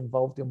I was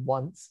involved in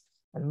once,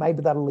 and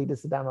maybe that'll lead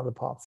us down other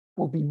paths.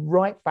 We'll be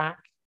right back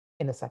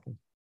in a second.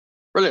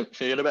 Brilliant.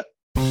 See you in a bit.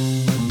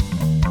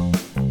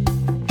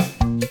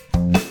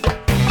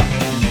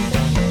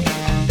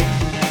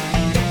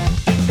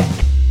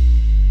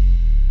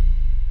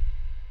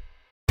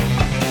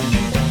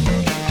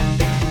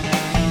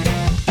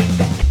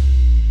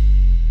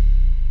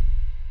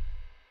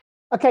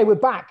 Okay, we're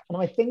back,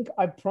 and I think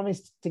I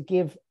promised to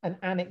give an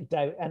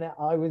anecdote, and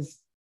I was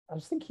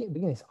thinking at the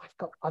beginning,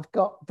 I've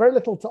got very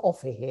little to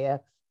offer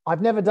here.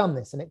 I've never done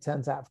this, and it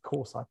turns out, of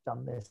course, I've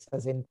done this,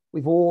 as in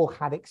we've all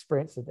had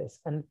experience of this.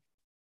 And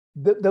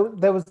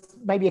there was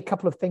maybe a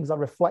couple of things I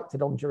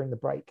reflected on during the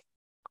break.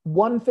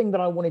 One thing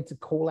that I wanted to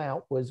call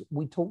out was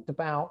we talked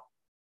about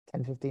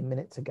 10, 15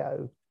 minutes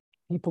ago,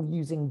 people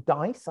using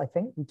dice. I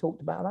think we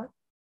talked about that.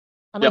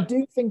 And yep. I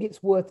do think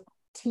it's worth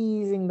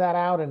teasing that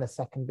out in a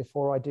second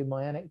before I do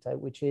my anecdote,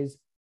 which is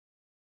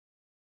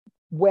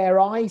where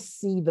I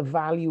see the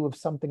value of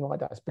something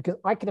like dice, because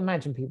I can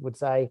imagine people would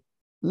say,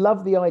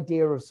 love the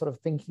idea of sort of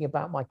thinking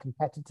about my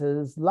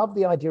competitors, love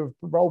the idea of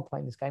role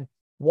playing this game.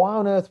 Why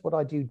on earth would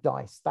I do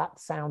dice? That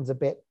sounds a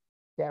bit,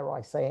 dare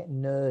I say it,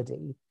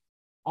 nerdy.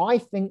 I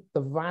think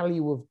the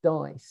value of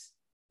dice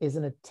is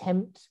an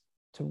attempt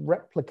to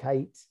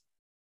replicate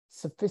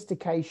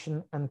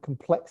sophistication and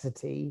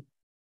complexity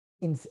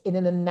in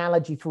an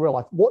analogy for real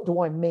life. What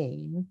do I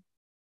mean?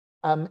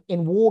 In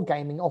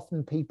wargaming,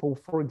 often people,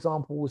 for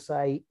example, will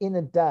say, in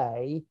a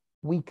day,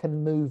 we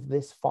can move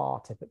this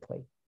far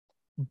typically.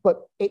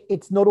 But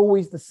it's not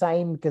always the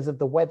same because of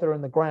the weather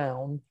and the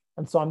ground.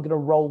 And so I'm going to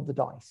roll the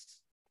dice.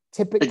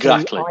 Typically,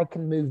 exactly. I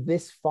can move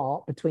this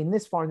far, between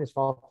this far and this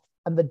far.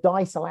 And the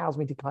dice allows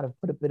me to kind of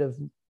put a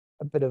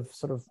bit of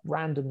sort of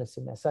randomness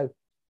in there. So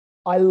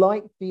I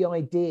like the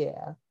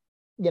idea.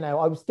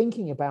 I was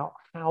thinking about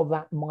how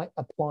that might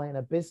apply in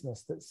a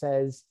business that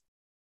says,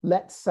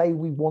 let's say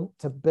we want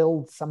to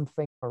build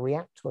something or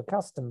react to a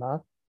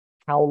customer.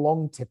 How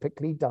long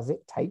typically does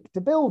it take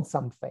to build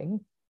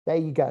something? There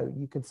you go.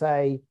 You could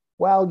say,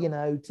 well,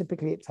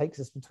 typically it takes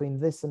us between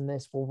this and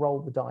this. We'll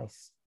roll the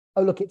dice.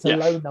 Oh, look, it's a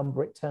low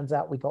number. It turns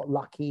out we got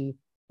lucky.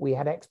 We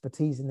had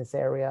expertise in this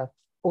area.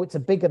 Or it's a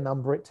bigger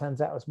number. It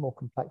turns out it's more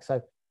complex.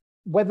 So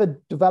whether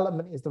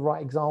development is the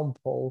right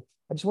example,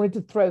 I just wanted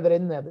to throw that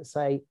in there that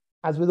say,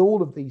 as with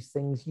all of these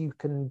things, you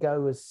can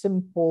go as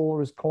simple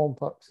or as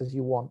complex as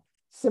you want.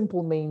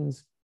 Simple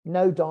means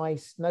no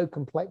dice, no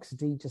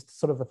complexity, just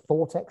sort of a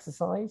thought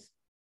exercise,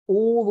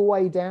 all the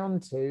way down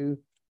to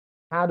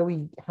how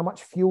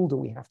much fuel do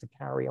we have to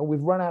carry? Or we've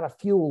run out of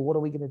fuel, what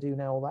are we going to do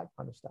now? All that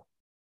kind of stuff.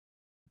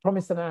 I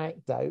promised an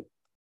anecdote,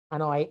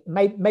 and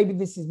maybe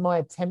this is my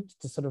attempt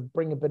to sort of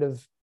bring a bit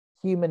of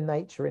human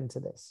nature into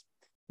this.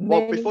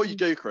 Well, before you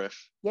do, Chris,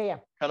 yeah.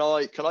 Can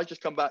I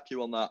just come back to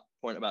you on that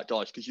point about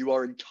dice? Because you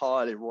are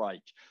entirely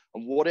right.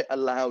 And what it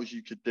allows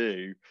you to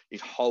do is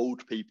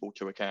hold people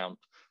to account.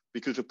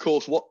 Because, of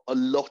course, what a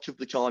lot of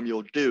the time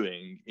you're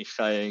doing is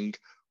saying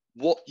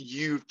what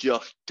you've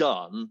just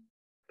done,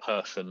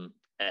 person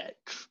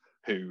X,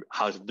 who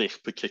has this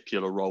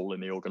particular role in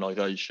the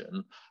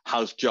organization,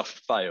 has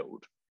just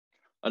failed.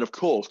 And, of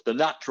course, the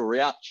natural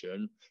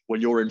reaction when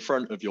you're in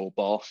front of your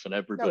boss and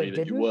everybody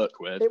that you work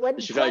with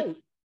is to say,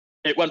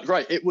 it went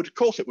great. Of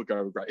course it would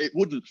go great. It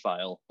wouldn't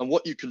fail. And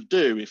what you can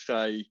do is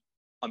say,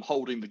 I'm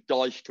holding the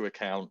dice to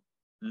account,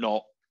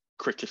 not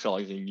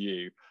criticizing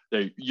you.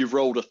 You've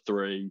rolled a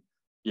 3,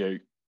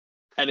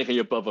 anything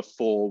above a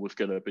 4 was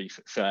going to be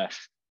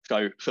success.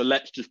 So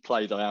let's just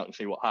play that out and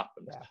see what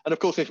happens. Yeah. And of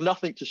course, there's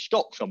nothing to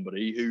stop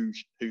somebody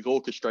who's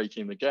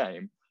orchestrating the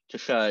game to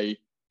say,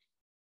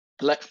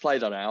 let's play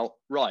that out.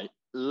 Right.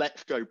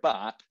 Let's go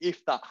back.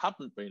 If that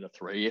hadn't been a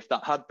 3, if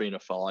that had been a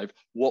 5,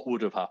 what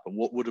would have happened?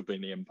 What would have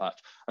been the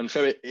impact? And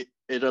so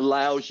it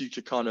allows you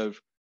to kind of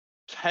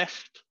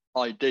test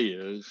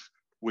ideas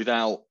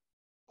without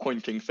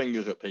pointing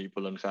fingers at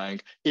people and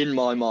saying, in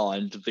my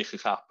mind, this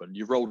has happened.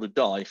 You've rolled a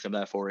dice and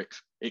therefore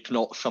it's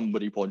not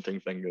somebody pointing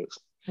fingers.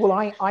 Well,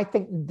 I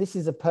think this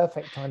is a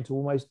perfect time to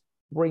almost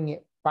bring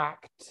it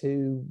back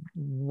to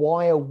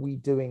why are we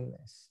doing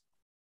this?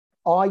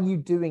 Are you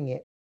doing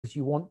it because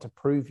you want to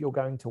prove you're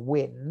going to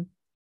win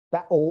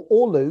that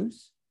or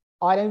lose?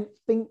 I don't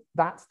think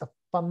that's the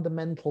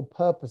fundamental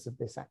purpose of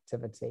this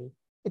activity.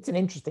 It's an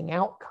interesting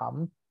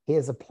outcome.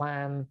 Here's a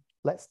plan.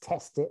 Let's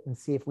test it and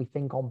see if we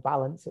think on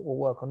balance it will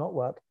work or not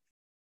work.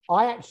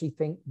 I actually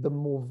think the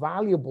more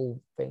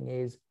valuable thing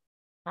is,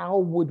 how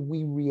would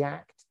we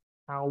react?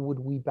 How would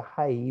we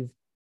behave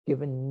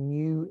given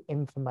new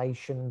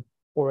information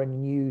or a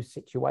new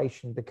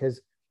situation?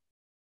 Because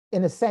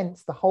in a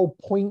sense, the whole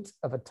point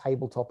of a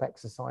tabletop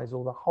exercise,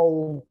 or the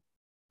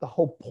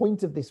whole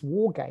point of this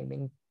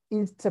wargaming,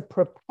 is to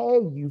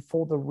prepare you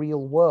for the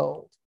real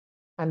world.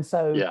 And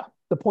so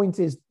the point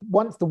is,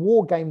 once the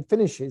war game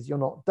finishes, you're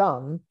not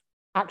done.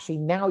 Actually,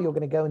 now you're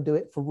going to go and do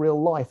it for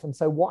real life. And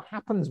so what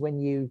happens when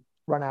you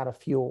run out of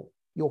fuel?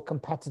 Your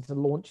competitor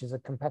launches a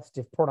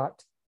competitive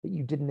product that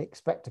you didn't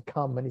expect to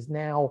come, and is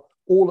now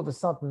all of a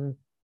sudden,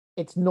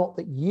 it's not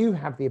that you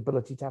have the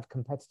ability to have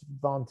competitive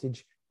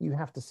advantage. You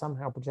have to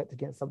somehow project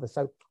against others.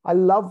 So I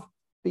love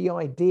the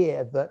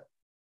idea that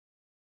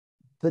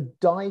the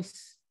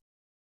dice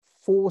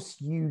force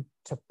you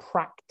to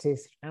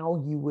practice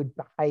how you would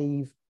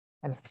behave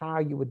and how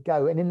you would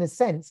go. And in a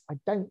sense, I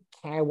don't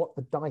care what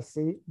the dice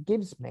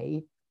gives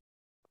me.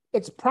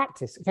 It's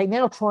practice. Okay,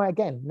 now try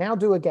again. Now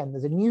do again.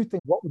 There's a new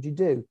thing. What would you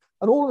do?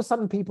 And all of a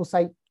sudden people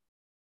say,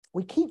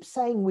 we keep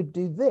saying we'd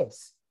do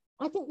this.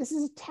 I think this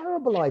is a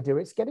terrible idea.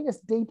 It's getting us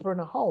deeper in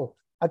a hole.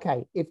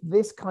 Okay, if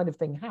this kind of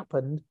thing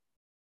happened,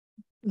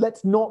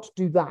 let's not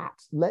do that.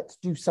 Let's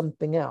do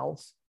something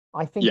else.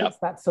 I think it's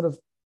that sort of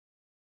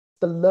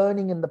the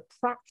learning and the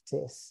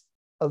practice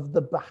of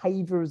the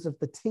behaviors of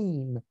the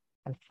team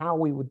and how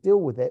we would deal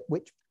with it,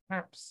 which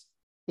perhaps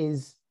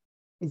is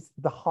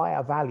the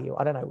higher value.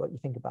 I don't know what you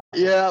think about that.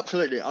 Yeah,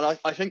 absolutely. And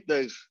I think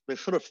there's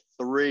sort of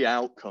three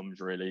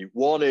outcomes, really.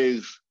 One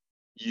is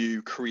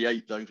you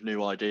create those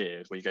new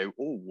ideas where you go,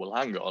 oh, well,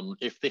 hang on,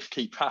 if this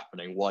keeps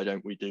happening, why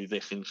don't we do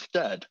this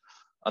instead?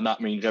 And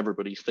that means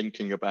everybody's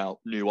thinking about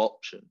new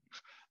options.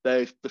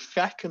 There's the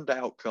second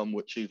outcome,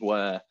 which is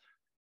where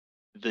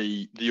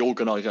the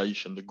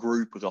organization, the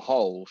group as a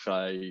whole,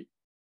 say,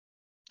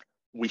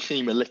 we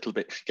seem a little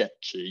bit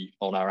sketchy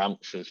on our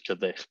answers to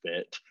this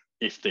bit.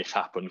 If this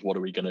happens, what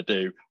are we going to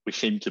do? We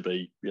seem to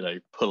be,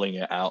 pulling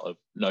it out of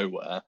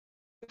nowhere.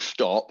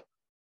 Stop.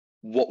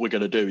 What we're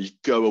going to do is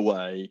go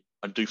away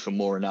and do some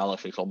more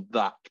analysis on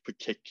that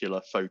particular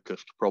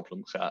focused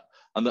problem set.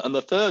 And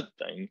the third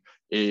thing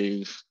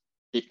is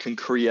it can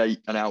create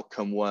an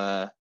outcome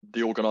where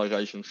the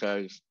organization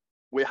says,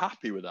 we're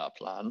happy with our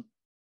plan.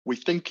 We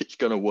think it's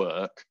going to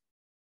work,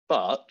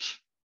 but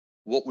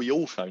what we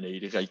also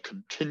need is a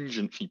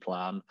contingency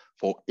plan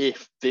for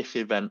if this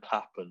event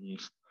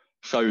happens,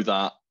 so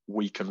that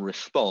we can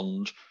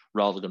respond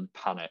rather than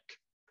panic.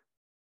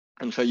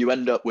 And so you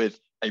end up with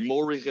a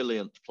more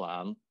resilient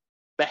plan,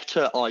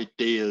 better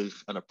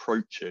ideas and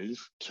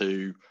approaches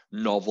to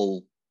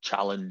novel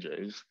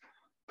challenges,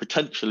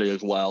 potentially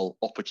as well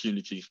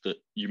opportunities that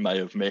you may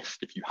have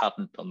missed if you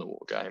hadn't done the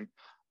war game,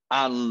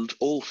 and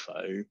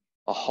also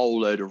a whole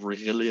load of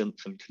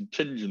resilience and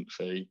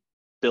contingency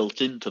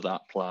built into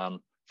that plan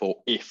for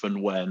if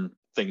and when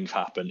things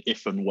happen,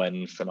 if and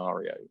when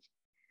scenarios.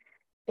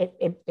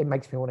 It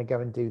makes me want to go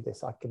and do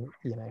this. I can,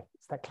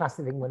 it's that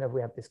classic thing whenever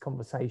we have this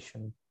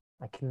conversation,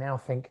 I can now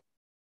think,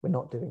 we're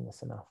not doing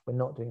this enough. We're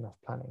not doing enough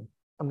planning.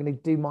 I'm going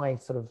to do my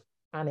sort of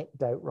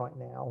anecdote right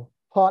now,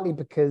 partly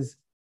because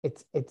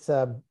it's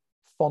a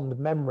fond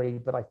memory,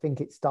 but I think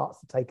it starts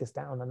to take us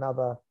down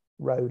another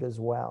road as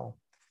well.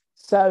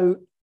 So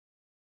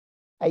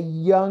a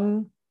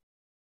young,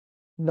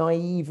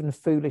 naive and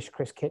foolish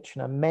Chris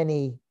Kitchener,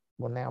 many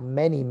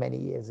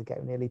years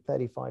ago, nearly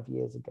 35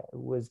 years ago,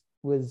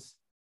 was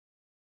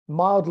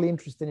mildly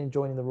interested in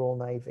joining the Royal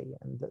Navy.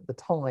 And at the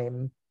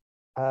time,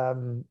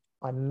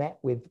 I met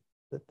with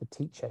the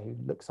teacher who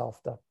looks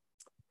after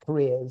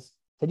careers,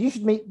 said, you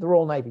should meet the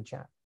Royal Navy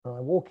chap. And I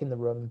walk in the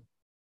room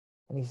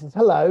and he says,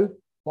 hello,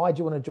 why do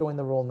you want to join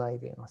the Royal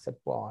Navy? And I said,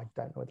 well, I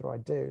don't know whether I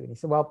do. And he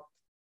said, well,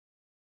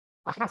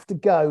 I have to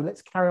go.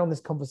 Let's carry on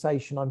this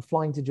conversation. I'm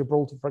flying to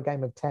Gibraltar for a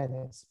game of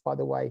tennis. By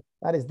the way,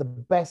 that is the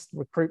best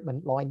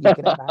recruitment line you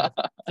can ever have.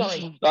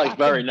 Sorry. That's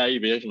very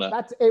Navy, isn't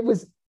it? It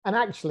was, and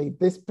actually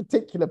this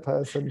particular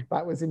person,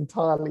 that was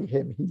entirely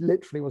him. He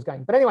literally was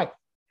going. But anyway,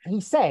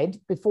 he said,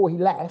 before he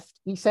left,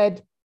 he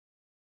said,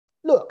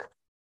 look,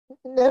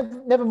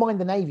 never mind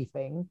the Navy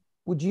thing.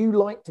 Would you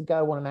like to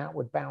go on an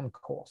outward bound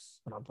course?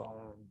 And I'm like,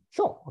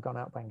 sure, I'll go on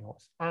an outward bound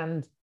course.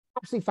 And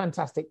absolutely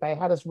fantastic. They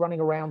had us running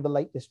around the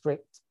Lake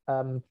District,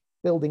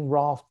 building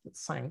raft that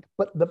sank.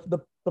 But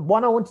the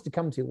one I wanted to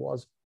come to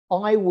was,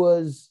 I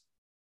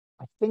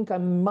think I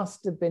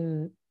must have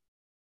been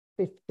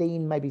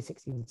 15, maybe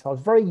 16. So I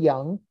was very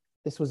young.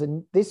 This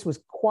was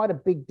quite a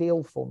big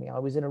deal for me. I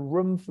was in a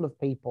room full of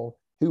people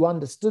who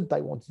understood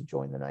they wanted to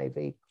join the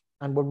Navy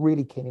and were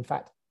really keen. In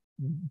fact,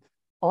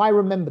 I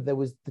remember there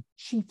was the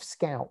Chief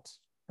Scout,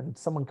 and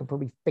someone could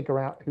probably figure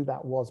out who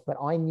that was, but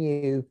I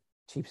knew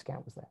Chief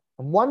Scout was there.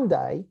 And one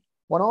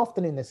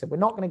afternoon, they said, we're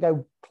not going to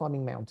go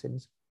climbing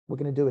mountains. We're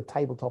going to do a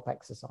tabletop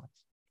exercise.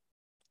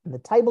 And the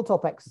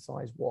tabletop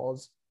exercise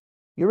was,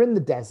 you're in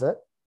the desert,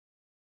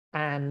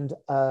 and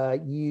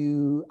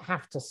you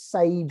have to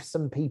save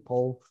some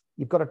people.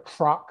 You've got a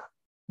truck.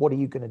 What are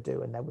you going to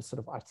do? And there was sort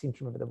of, I seem to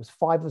remember there was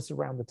 5 of us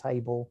around the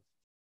table,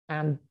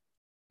 and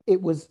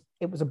it was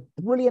a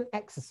brilliant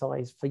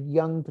exercise for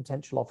young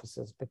potential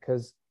officers,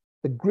 because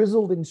the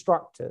grizzled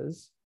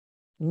instructors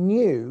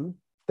knew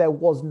there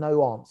was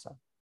no answer.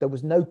 There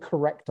was no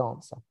correct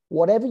answer.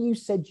 Whatever you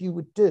said you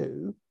would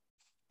do,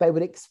 they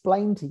would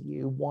explain to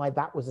you why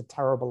that was a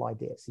terrible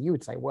idea. So you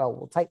would say, well,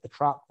 we'll take the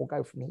truck, we'll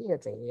go from here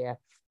to here,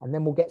 and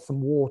then we'll get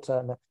some water.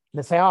 And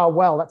they say, oh,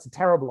 well, that's a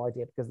terrible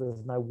idea because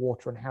there's no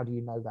water, and how do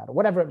you know that? Or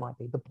whatever it might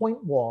be. The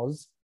point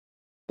was,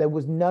 there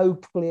was no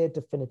clear,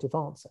 definitive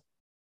answer.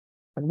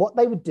 And what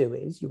they would do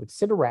is you would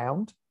sit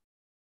around,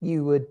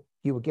 you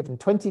were given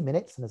 20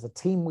 minutes, and as a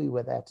team, we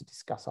were there to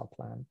discuss our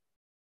plan.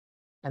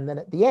 And then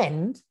at the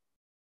end,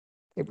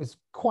 it was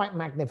quite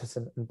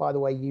magnificent. And by the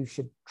way, you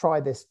should try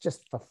this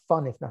just for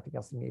fun, if nothing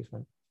else,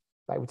 amusement.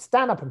 They would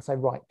stand up and say,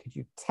 right, could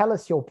you tell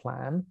us your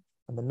plan?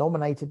 And the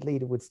nominated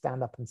leader would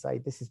stand up and say,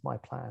 this is my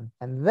plan.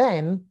 And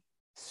then,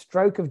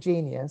 stroke of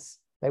genius,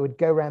 they would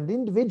go around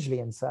individually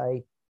and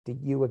say, do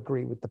you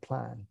agree with the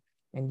plan?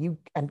 And you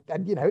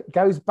know, it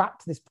goes back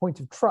to this point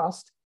of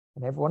trust,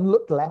 and everyone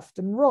looked left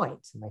and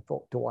right. And they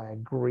thought, do I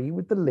agree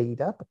with the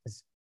leader?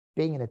 Because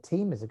being in a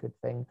team is a good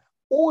thing.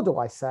 Or do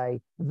I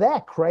say,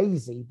 they're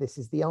crazy, this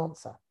is the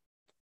answer?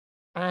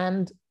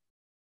 And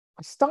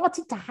I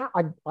started to have,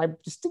 I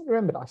distinctly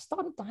remembered, I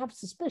started to have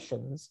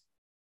suspicions.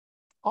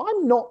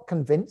 I'm not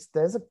convinced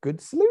there's a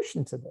good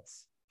solution to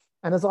this.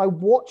 And as I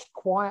watched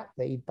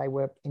quietly, they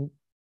were,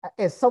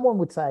 as someone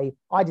would say,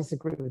 I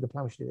disagree with the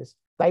plan, we should do this,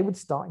 they would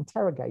start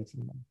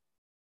interrogating them.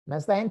 And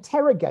as they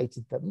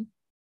interrogated them,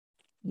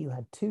 you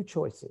had 2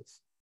 choices.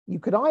 You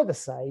could either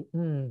say,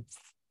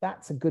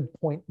 that's a good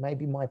point,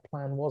 maybe my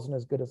plan wasn't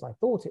as good as I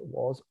thought it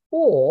was.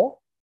 Or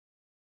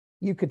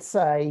you could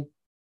say,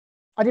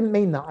 I didn't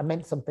mean that, I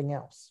meant something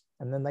else.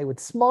 And then they would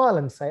smile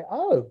and say,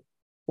 oh,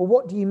 well,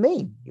 what do you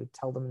mean? You'd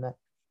tell them that.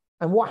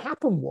 And what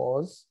happened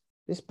was,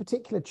 this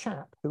particular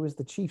chap who was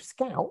the chief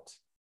scout,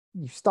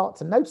 you start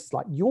to notice,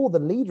 like, you're the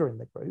leader in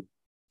the group.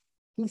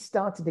 He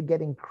started to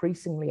get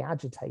increasingly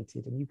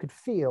agitated, and you could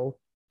feel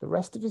the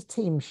rest of his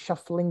team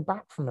shuffling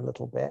back from a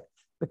little bit,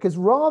 because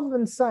rather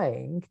than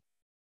saying,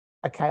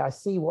 okay, I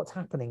see what's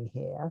happening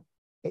here,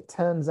 it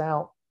turns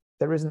out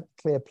there isn't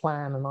a clear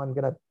plan, and I'm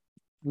going to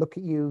look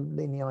at you,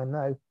 Lini, I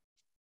know,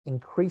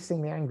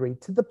 increasingly angry,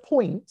 to the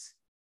point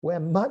where,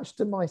 much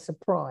to my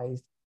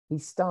surprise, he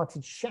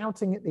started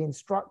shouting at the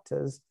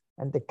instructors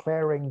and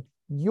declaring,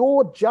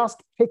 you're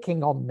just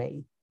picking on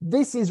me.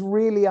 This is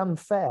really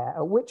unfair.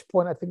 At which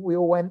point I think we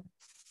all went,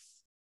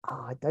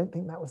 I don't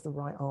think that was the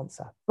right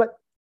answer. But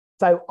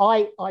so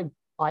I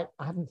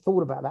haven't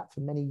thought about that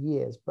for many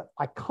years, but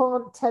I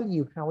can't tell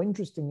you how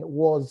interesting it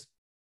was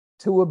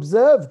to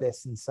observe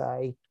this and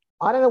say,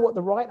 I don't know what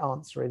the right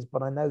answer is,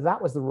 but I know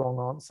that was the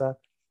wrong answer.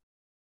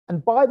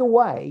 And by the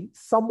way,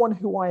 someone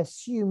who I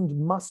assumed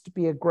must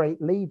be a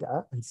great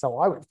leader, and so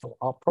I would have thought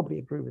I'll probably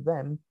agree with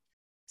them,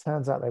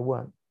 turns out they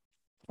weren't.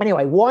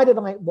 Anyway, why did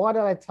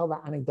I tell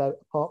that anecdote,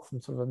 apart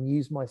from sort of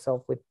amuse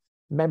myself with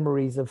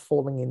memories of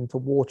falling into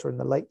water in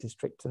the Lake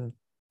District and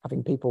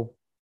having people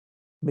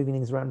moving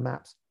things around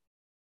maps?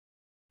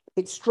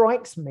 It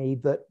strikes me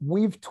that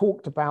we've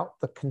talked about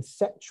the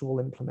conceptual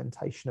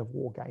implementation of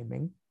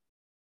wargaming.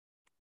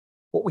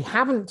 What we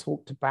haven't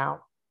talked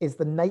about is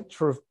the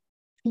nature of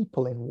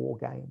people in war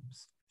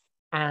games,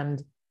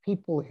 and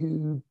people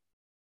who,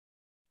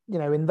 you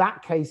know, in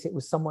that case, it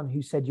was someone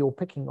who said, you're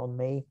picking on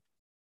me.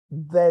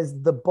 There's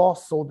the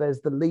boss or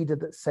there's the leader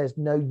that says,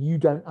 no, you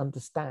don't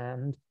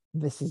understand,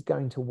 this is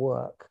going to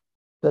work.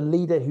 The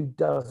leader who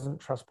doesn't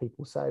trust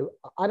people. So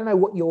I don't know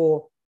what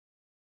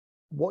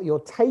your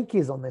take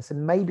is on this.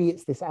 And maybe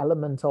it's this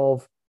element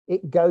of,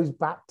 it goes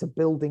back to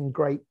building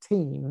great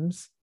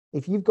teams.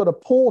 If you've got a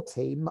poor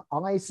team,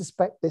 I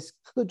suspect this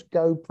could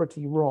go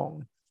pretty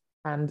wrong.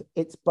 And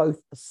it's both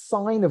a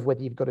sign of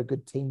whether you've got a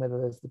good team, whether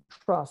there's the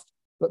trust,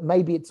 but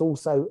maybe it's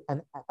also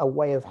a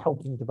way of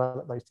helping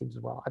develop those teams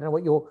as well. I don't know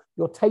what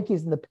your take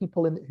is in the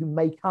people who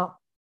make up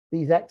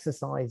these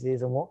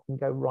exercises, and what can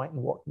go right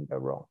and what can go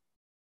wrong.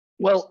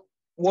 Well,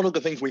 one of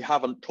the things we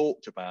haven't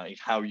talked about is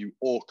how you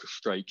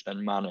orchestrate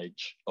and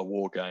manage a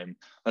war game.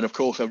 And of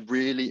course, a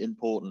really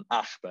important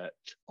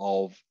aspect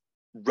of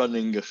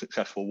running a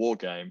successful war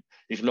game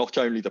is not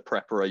only the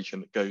preparation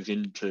that goes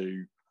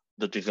into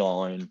the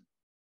design,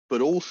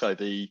 but also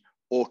the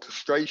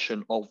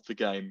orchestration of the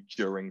game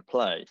during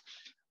play,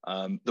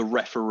 the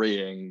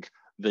refereeing,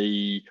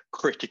 the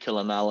critical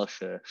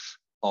analysis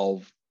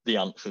of the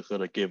answers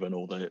that are given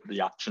or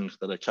the actions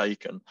that are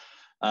taken.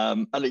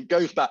 And it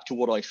goes back to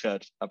what I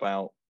said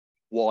about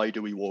why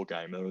do we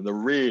wargame? They're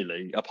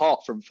really,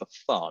 apart from for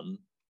fun,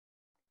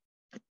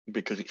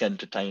 because it's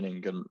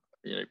entertaining and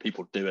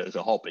people do it as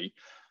a hobby,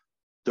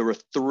 there are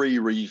 3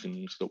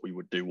 reasons that we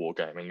would do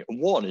wargaming.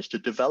 One is to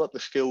develop the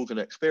skills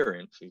and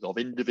experiences of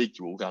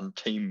individuals and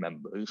team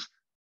members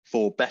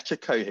for better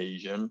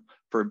cohesion,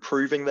 for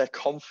improving their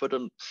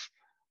confidence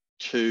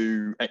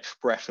to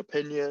express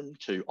opinion,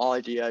 to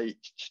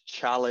ideate, to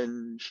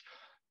challenge,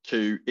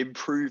 to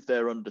improve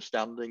their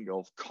understanding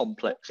of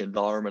complex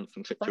environments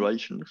and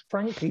situations.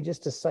 Frankly,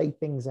 just to say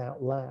things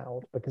out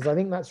loud, because I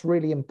think that's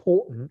really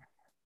important.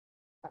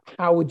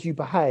 How would you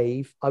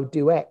behave? I would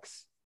do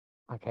X.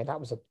 Okay, that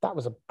was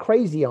a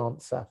crazy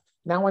answer.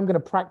 Now I'm going to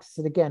practice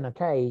it again.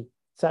 Okay,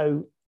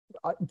 so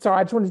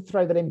sorry, I just wanted to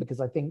throw that in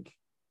because I think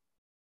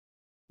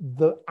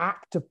the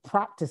act of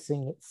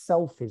practicing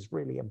itself is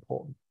really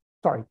important.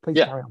 Sorry, please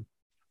carry on.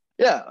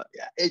 Yeah,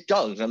 it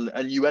does.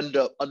 And you end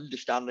up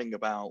understanding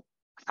about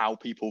how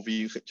people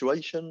view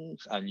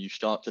situations, and you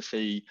start to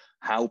see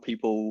how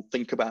people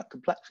think about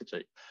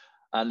complexity.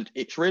 And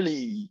it's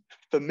really,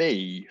 for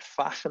me,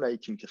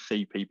 fascinating to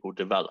see people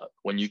develop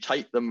when you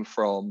take them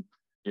from,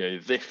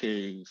 this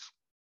is,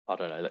 I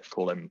don't know, let's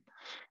call him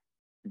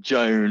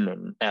Joan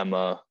and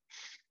Emma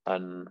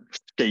and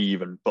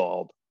Steve and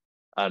Bob.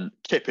 And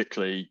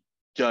typically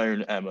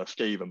Joan, Emma,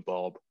 Steve and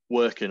Bob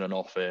work in an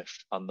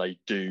office and they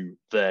do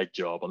their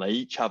job, and they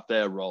each have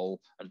their role,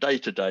 and day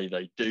to day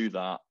they do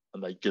that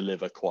and they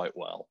deliver quite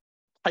well.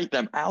 Take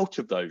them out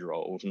of those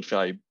roles and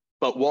say,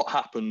 but what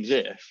happens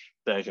if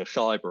there's a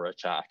cyber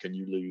attack and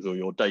you lose all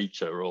your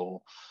data,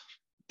 or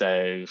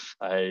there's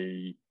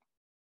a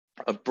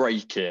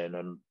break-in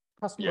and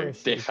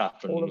this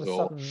happens,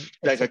 or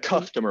there's a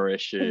customer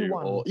issue,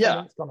 or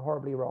something's gone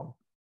horribly wrong.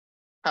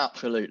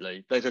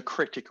 Absolutely. There's a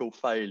critical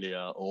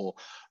failure, or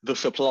the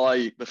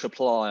supplier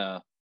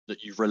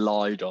that you've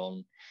relied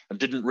on and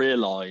didn't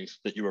realize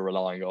that you were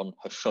relying on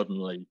has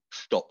suddenly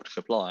stopped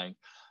supplying.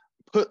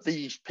 Put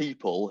these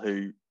people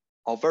who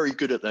are very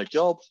good at their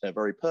jobs, they're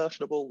very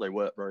personable, they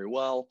work very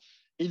well,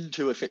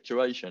 into a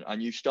situation,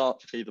 and you start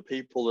to see the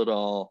people that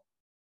are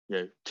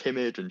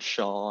timid and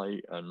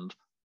shy and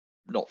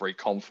not very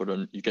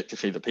confident. You get to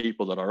see the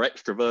people that are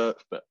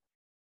extroverts but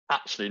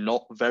actually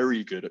not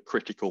very good at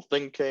critical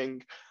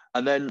thinking.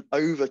 And then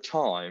over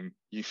time,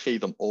 you see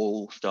them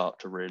all start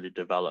to really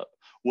develop,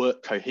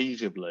 work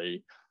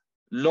cohesively,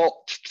 not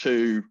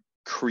to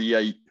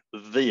create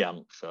the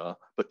answer,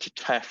 but to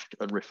test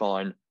and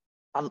refine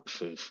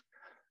answers,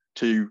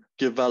 to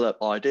develop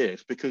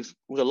ideas. Because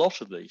with a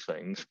lot of these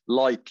things,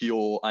 like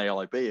your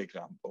AIB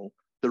example,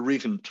 there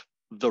isn't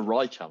the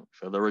right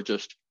answer. There are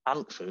just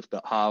answers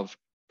that have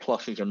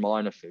pluses and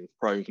minuses,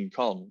 pros and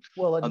cons.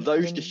 Well, and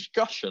those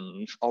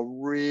discussions are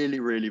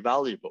really, really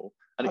valuable.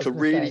 And it's a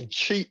really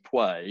cheap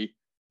way,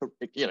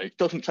 it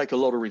doesn't take a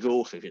lot of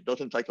resources, it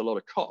doesn't take a lot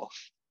of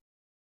cost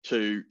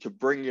to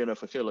bring in a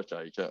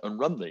facilitator and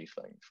run these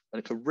things. And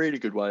it's a really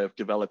good way of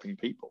developing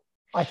people.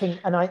 I think,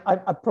 and I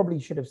probably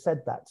should have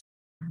said that.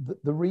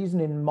 The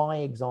reason in my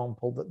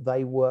example that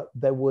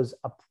there was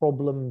a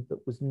problem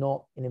that was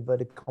not, in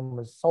inverted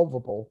commas,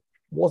 solvable,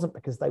 wasn't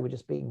because they were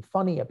just being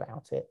funny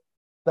about it.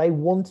 They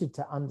wanted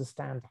to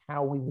understand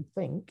how we would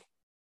think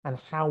and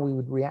how we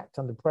would react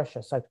under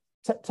pressure. So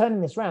turning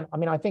this around, I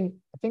mean, I think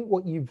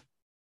what you've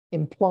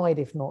implied,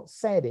 if not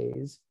said,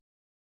 is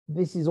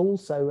this is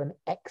also an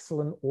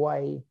excellent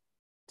way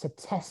to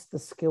test the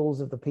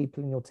skills of the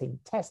people in your team.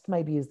 Test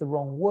maybe is the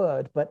wrong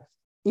word, but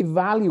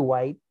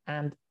evaluate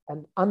and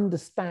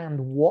understand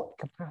what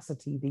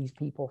capacity these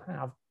people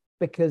have.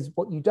 Because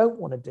what you don't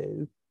want to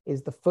do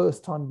is the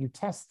first time you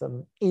test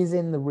them is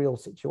in the real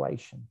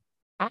situation.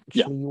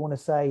 Actually, you want to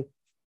say,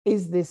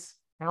 is this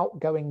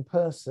outgoing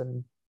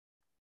person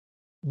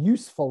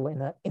useful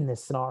in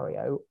this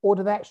scenario, or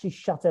do they actually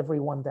shut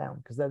everyone down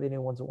because they're the only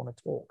ones that want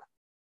to talk?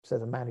 So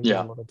the man who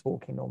does a lot of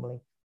talking normally,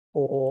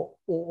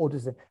 or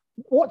does it?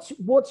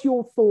 What's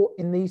your thought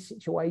in these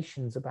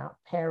situations about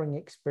pairing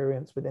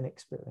experience with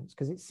inexperience?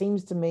 Because it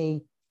seems to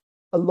me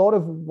a lot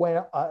of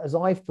where, as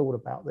I've thought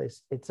about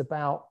this, it's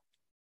about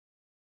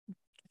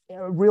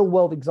a real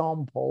world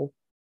example.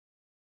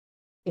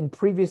 In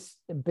previous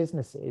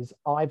businesses,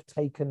 I've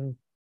taken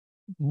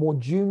more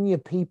junior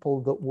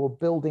people that were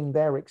building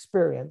their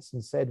experience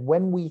and said,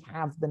 when we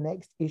have the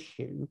next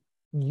issue,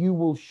 you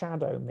will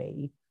shadow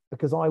me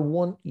because I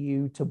want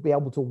you to be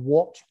able to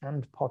watch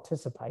and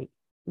participate.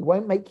 We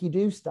won't make you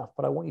do stuff,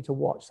 but I want you to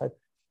watch. So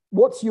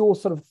what's your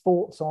sort of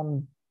thoughts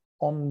on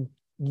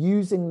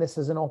using this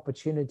as an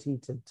opportunity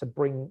to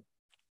bring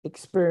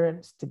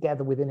experience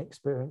together with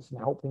inexperience and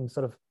helping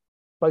sort of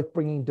both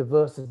bringing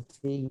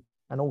diversity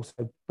and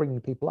also bringing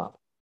people up?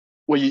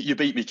 Well, you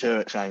beat me to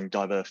it saying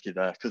diversity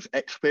there, because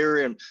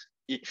experience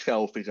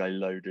itself is a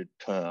loaded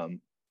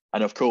term.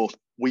 And of course,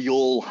 we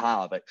all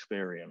have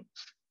experience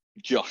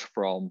just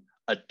from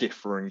a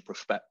differing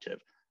perspective.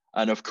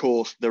 And of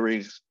course, there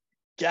is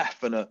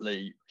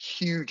definitely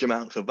huge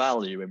amounts of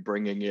value in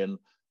bringing in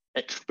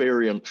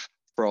experience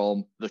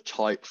from the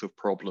types of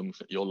problems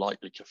that you're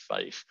likely to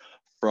face,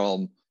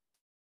 from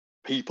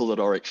people that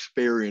are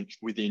experienced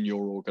within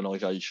your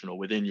organization or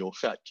within your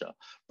sector,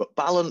 but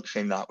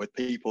balancing that with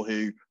people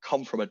who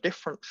come from a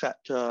different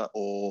sector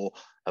or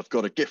have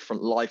got a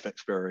different life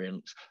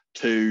experience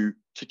to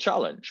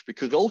challenge.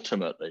 Because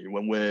ultimately,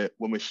 when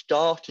we're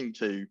starting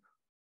to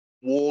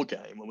war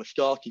game, when we're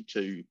starting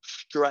to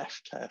stress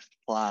test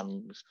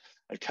plans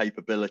and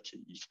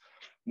capabilities,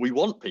 we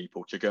want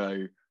people to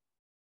go,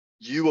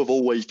 you have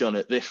always done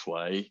it this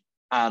way,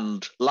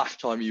 and last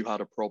time you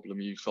had a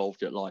problem, you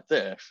solved it like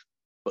this,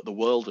 but the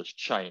world has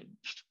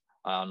changed.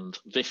 And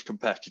this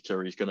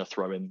competitor is going to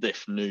throw in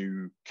this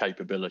new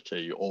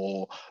capability,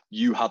 or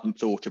you hadn't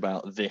thought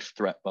about this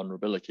threat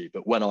vulnerability.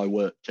 But when I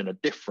worked in a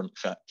different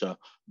sector,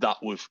 that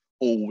was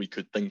all we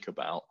could think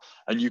about.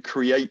 And you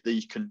create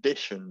these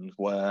conditions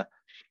where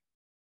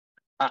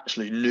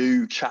actually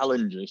new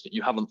challenges that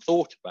you haven't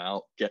thought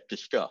about get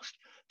discussed.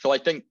 So I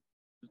think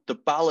the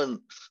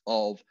balance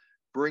of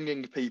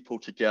bringing people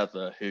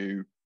together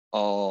who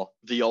are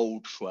the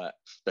old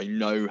sweats, they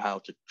know how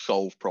to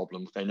solve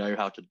problems, they know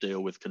how to deal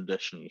with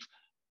conditions,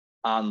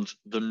 and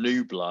the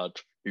new blood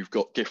who've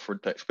got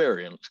different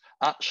experience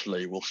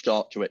actually will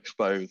start to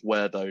expose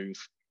where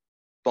those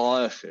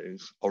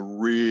biases are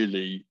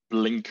really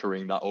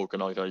blinkering that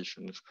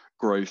organization's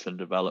growth and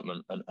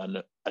development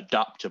and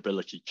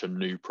adaptability to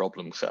new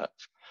problem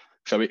sets.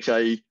 So it's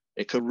a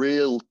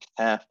real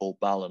careful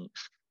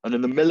balance. And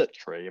in the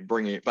military, and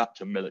bringing it back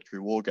to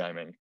military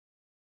wargaming,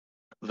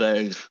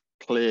 there's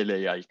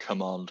clearly a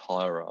command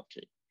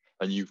hierarchy,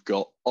 and you've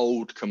got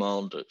old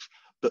commanders.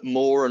 But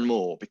more and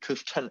more,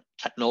 because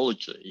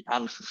technology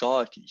and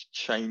societies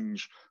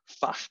change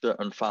faster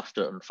and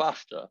faster and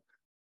faster,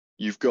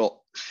 you've got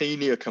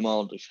senior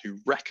commanders who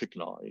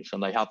recognize,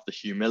 and they have the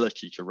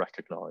humility to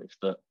recognize,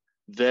 that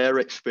their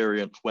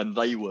experience when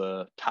they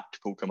were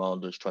tactical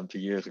commanders 20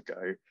 years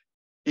ago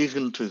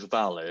isn't as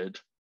valid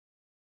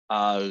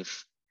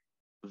as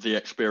the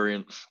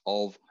experience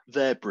of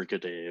their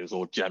brigadiers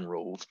or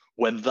generals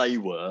when they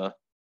were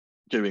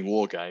doing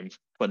war games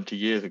 20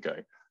 years ago.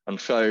 And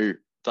so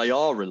they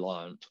are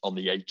reliant on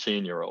the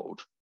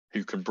 18-year-old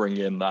who can bring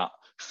in that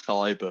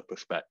cyber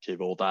perspective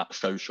or that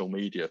social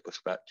media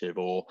perspective,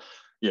 or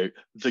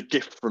the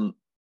different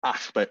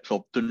aspects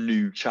of the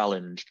new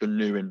challenge, the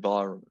new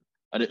environment.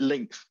 And it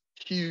links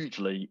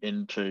hugely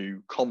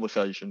into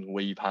conversations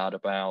we've had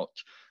about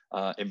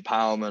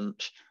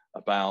empowerment,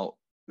 about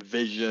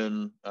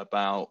vision,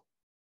 about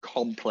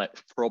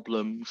complex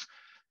problems.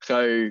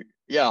 So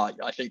yeah,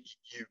 I think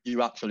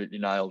you absolutely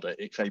nailed it.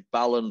 It's a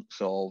balance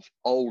of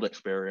old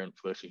experience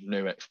versus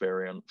new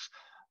experience,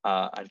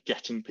 and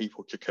getting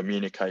people to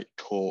communicate,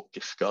 talk,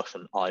 discuss,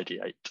 and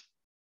ideate.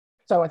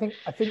 So I think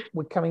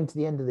we're coming to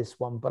the end of this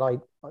one,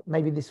 but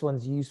maybe this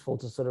one's useful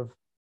to sort of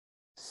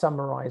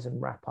summarize and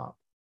wrap up.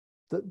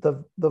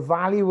 The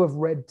value of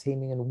red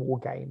teaming and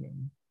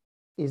wargaming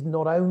is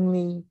not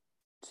only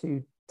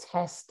to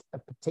test a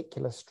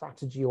particular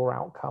strategy or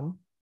outcome,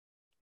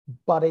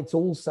 but it's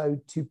also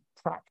to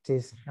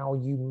practice how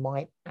you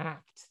might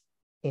act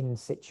in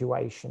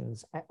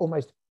situations,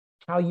 almost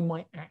how you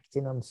might act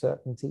in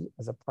uncertainty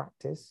as a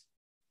practice.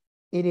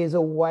 It is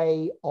a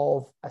way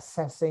of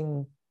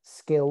assessing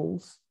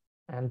skills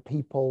and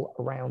people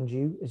around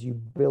you as you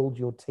build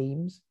your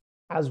teams,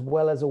 as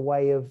well as a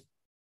way of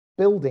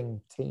building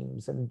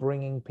teams and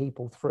bringing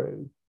people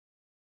through.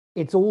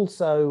 It's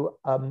also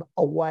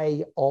a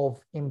way of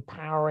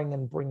empowering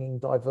and bringing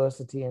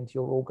diversity into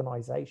your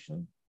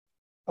organization,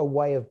 a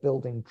way of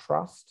building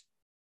trust.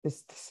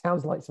 This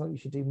sounds like something we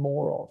should do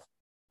more of.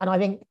 And I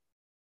think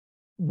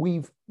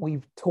we've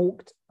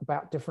talked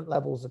about different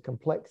levels of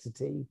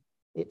complexity.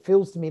 It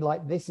feels to me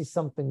like this is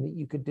something that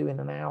you could do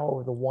in an hour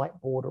with a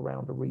whiteboard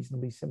around a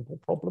reasonably simple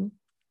problem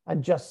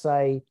and just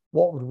say,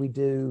 what would we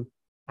do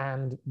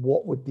and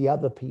what would the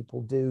other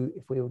people do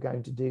if we were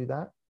going to do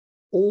that,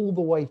 all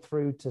the way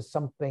through to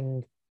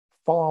something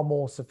far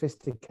more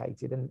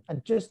sophisticated.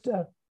 And just,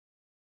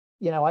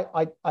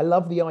 I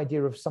love the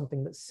idea of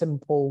something that's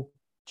simple,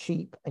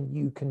 cheap, and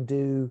you can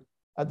do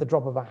at the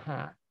drop of a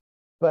hat.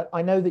 But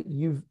I know that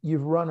you've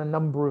run a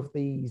number of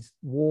these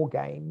war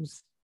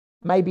games.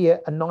 Maybe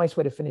a nice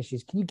way to finish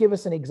is, can you give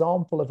us an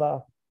example of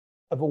a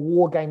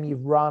war game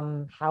you've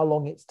run, how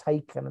long it's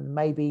taken, and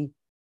maybe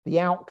the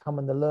outcome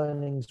and the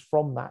learnings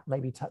from that,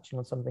 maybe touching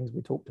on some things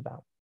we talked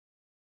about?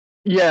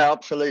 Yeah,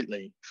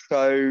 absolutely.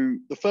 So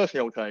the first thing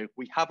I would say,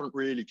 we haven't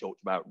really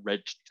talked about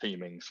red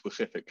teaming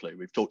specifically.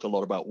 We've talked a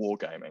lot about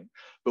wargaming,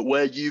 but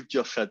where you've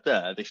just said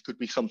there, this could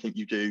be something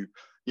you do,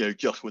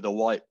 just with a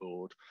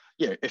whiteboard.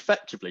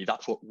 Effectively,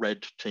 that's what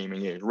red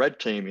teaming is. Red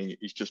teaming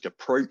is just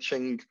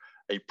approaching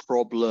a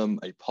problem,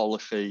 a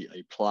policy,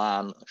 a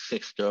plan, a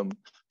system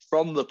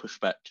from the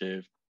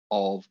perspective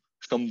of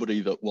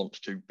somebody that wants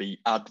to be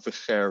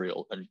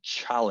adversarial and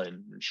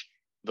challenge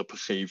the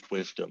perceived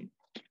wisdom.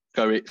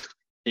 So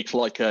it's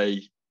like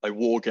a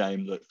war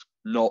game that's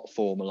not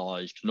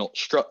formalized, not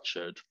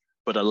structured,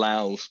 but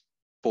allows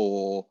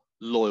for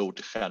loyal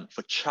dissent,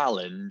 for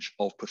challenge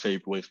of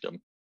perceived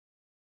wisdom.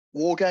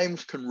 War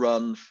games can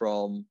run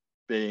from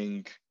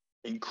being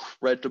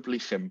incredibly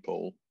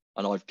simple,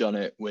 and I've done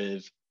it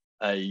with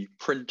a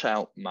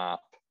printout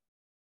map,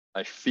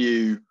 a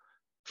few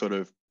sort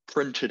of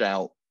printed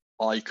out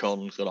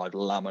icons that I've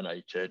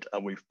laminated,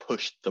 and we've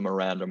pushed them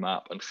around a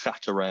map and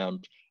sat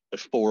around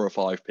as 4 or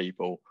 5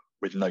 people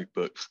with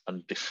notebooks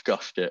and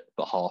discussed it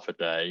for half a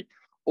day,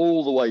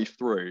 all the way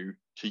through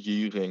to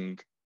using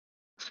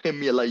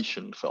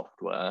simulation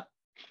software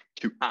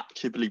to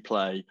actively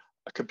play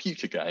a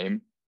computer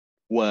game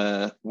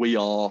where we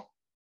are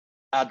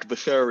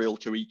adversarial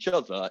to each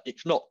other.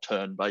 It's not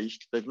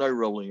turn-based, there's no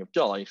rolling of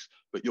dice,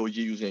 but you're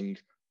using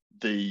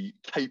the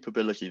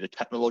capability, the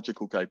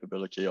technological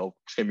capability of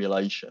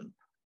simulation.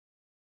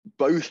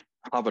 Both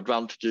have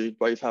advantages,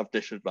 both have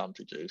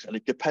disadvantages, and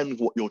it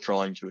depends what you're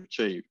trying to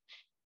achieve.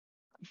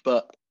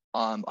 But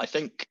I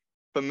think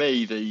for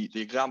me, the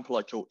example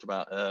I talked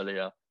about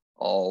earlier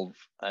of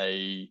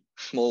a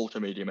small to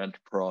medium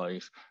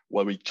enterprise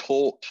where we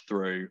took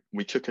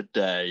a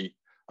day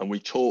and we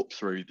talked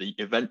through the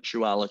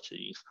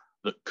eventualities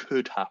that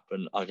could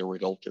happen as a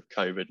result of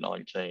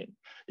COVID-19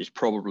 is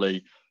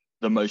probably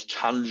the most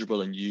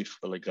tangible and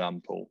useful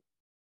example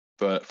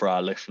for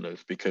our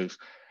listeners, because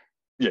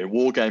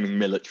wargaming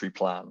military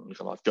plans,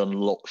 and I've done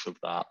lots of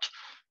that,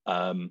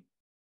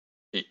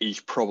 it is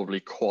probably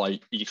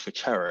quite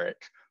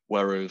esoteric,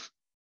 whereas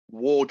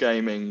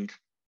wargaming,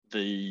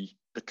 the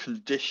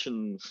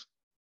conditions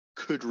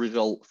could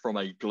result from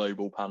a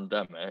global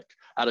pandemic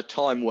at a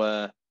time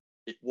where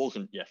it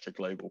wasn't yet a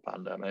global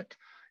pandemic,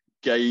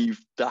 gave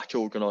that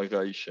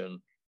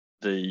organization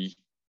the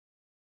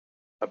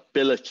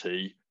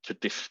ability to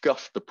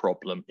discuss the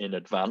problem in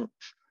advance.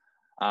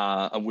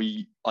 And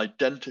we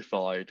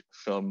identified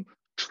some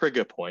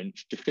trigger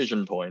points,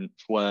 decision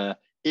points, where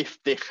if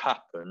this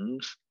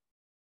happens,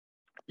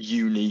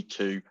 you need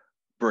to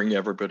bring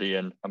everybody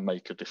in and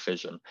make a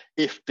decision.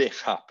 If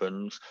this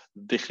happens,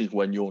 this is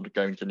when you're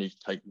going to need to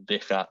take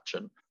this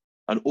action.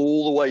 And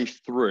all the way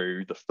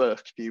through the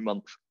first few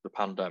months of the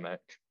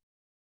pandemic,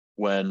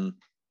 when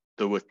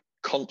there were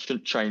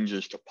constant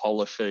changes to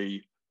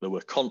policy, there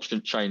were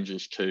constant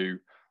changes to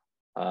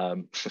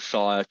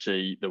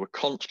society, there were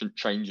constant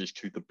changes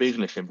to the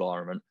business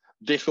environment,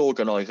 this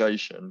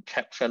organization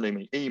kept sending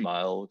me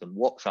emails and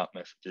WhatsApp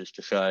messages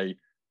to say,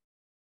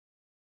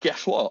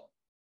 guess what?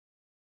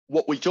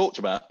 What we talked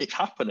about, it's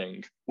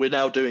happening. We're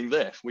now doing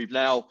this.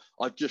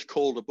 I've just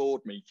called a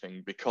board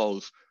meeting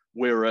because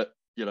we're at,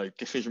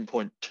 decision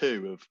point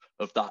 2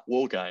 of that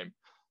war game.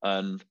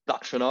 And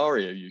that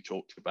scenario you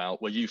talked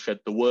about, where you said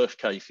the worst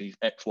case is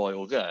X, Y,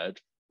 or Z,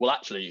 well,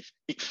 actually,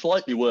 it's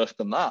slightly worse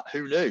than that.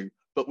 Who knew?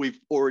 But we've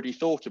already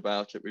thought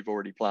about it. We've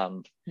already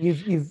planned.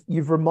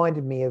 You've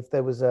reminded me of,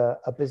 there was a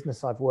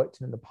business I've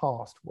worked in the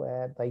past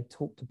where they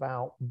talked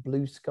about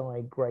blue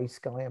sky, gray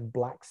sky, and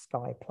black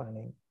sky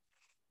planning,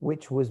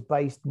 which was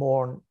based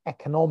more on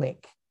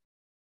economic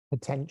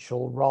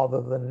potential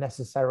rather than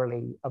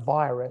necessarily a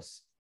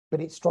virus.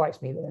 But it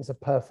strikes me that there's a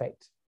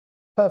perfect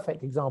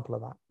example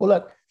of that. Well,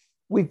 look,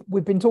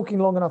 we've been talking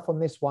long enough on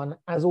this one.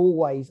 As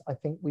always, I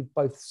think we've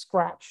both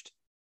scratched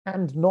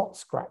and not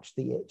scratched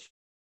the itch.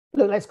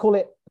 Look, let's call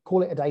it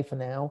a day for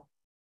now.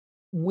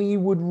 We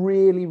would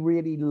really,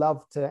 really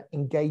love to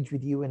engage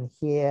with you and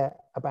hear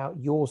about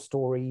your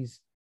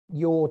stories,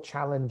 your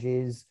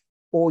challenges,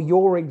 or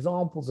your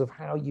examples of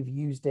how you've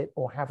used it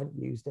or haven't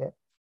used it.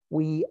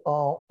 We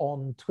are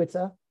on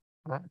Twitter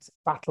at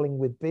Battling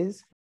with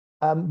Biz.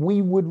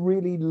 We would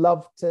really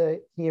love to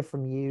hear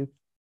from you,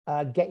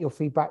 get your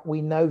feedback.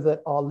 We know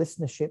that our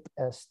listenership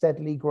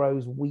steadily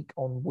grows week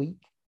on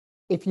week.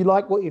 If you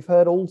like what you've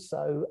heard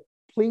also,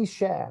 please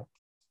share.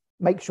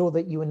 Make sure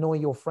that you annoy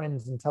your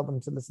friends and tell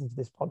them to listen to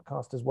this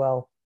podcast as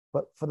well.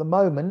 But for the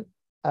moment,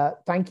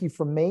 thank you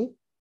from me.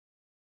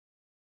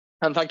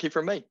 And thank you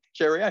from me.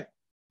 Cheerio.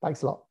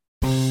 Thanks a lot.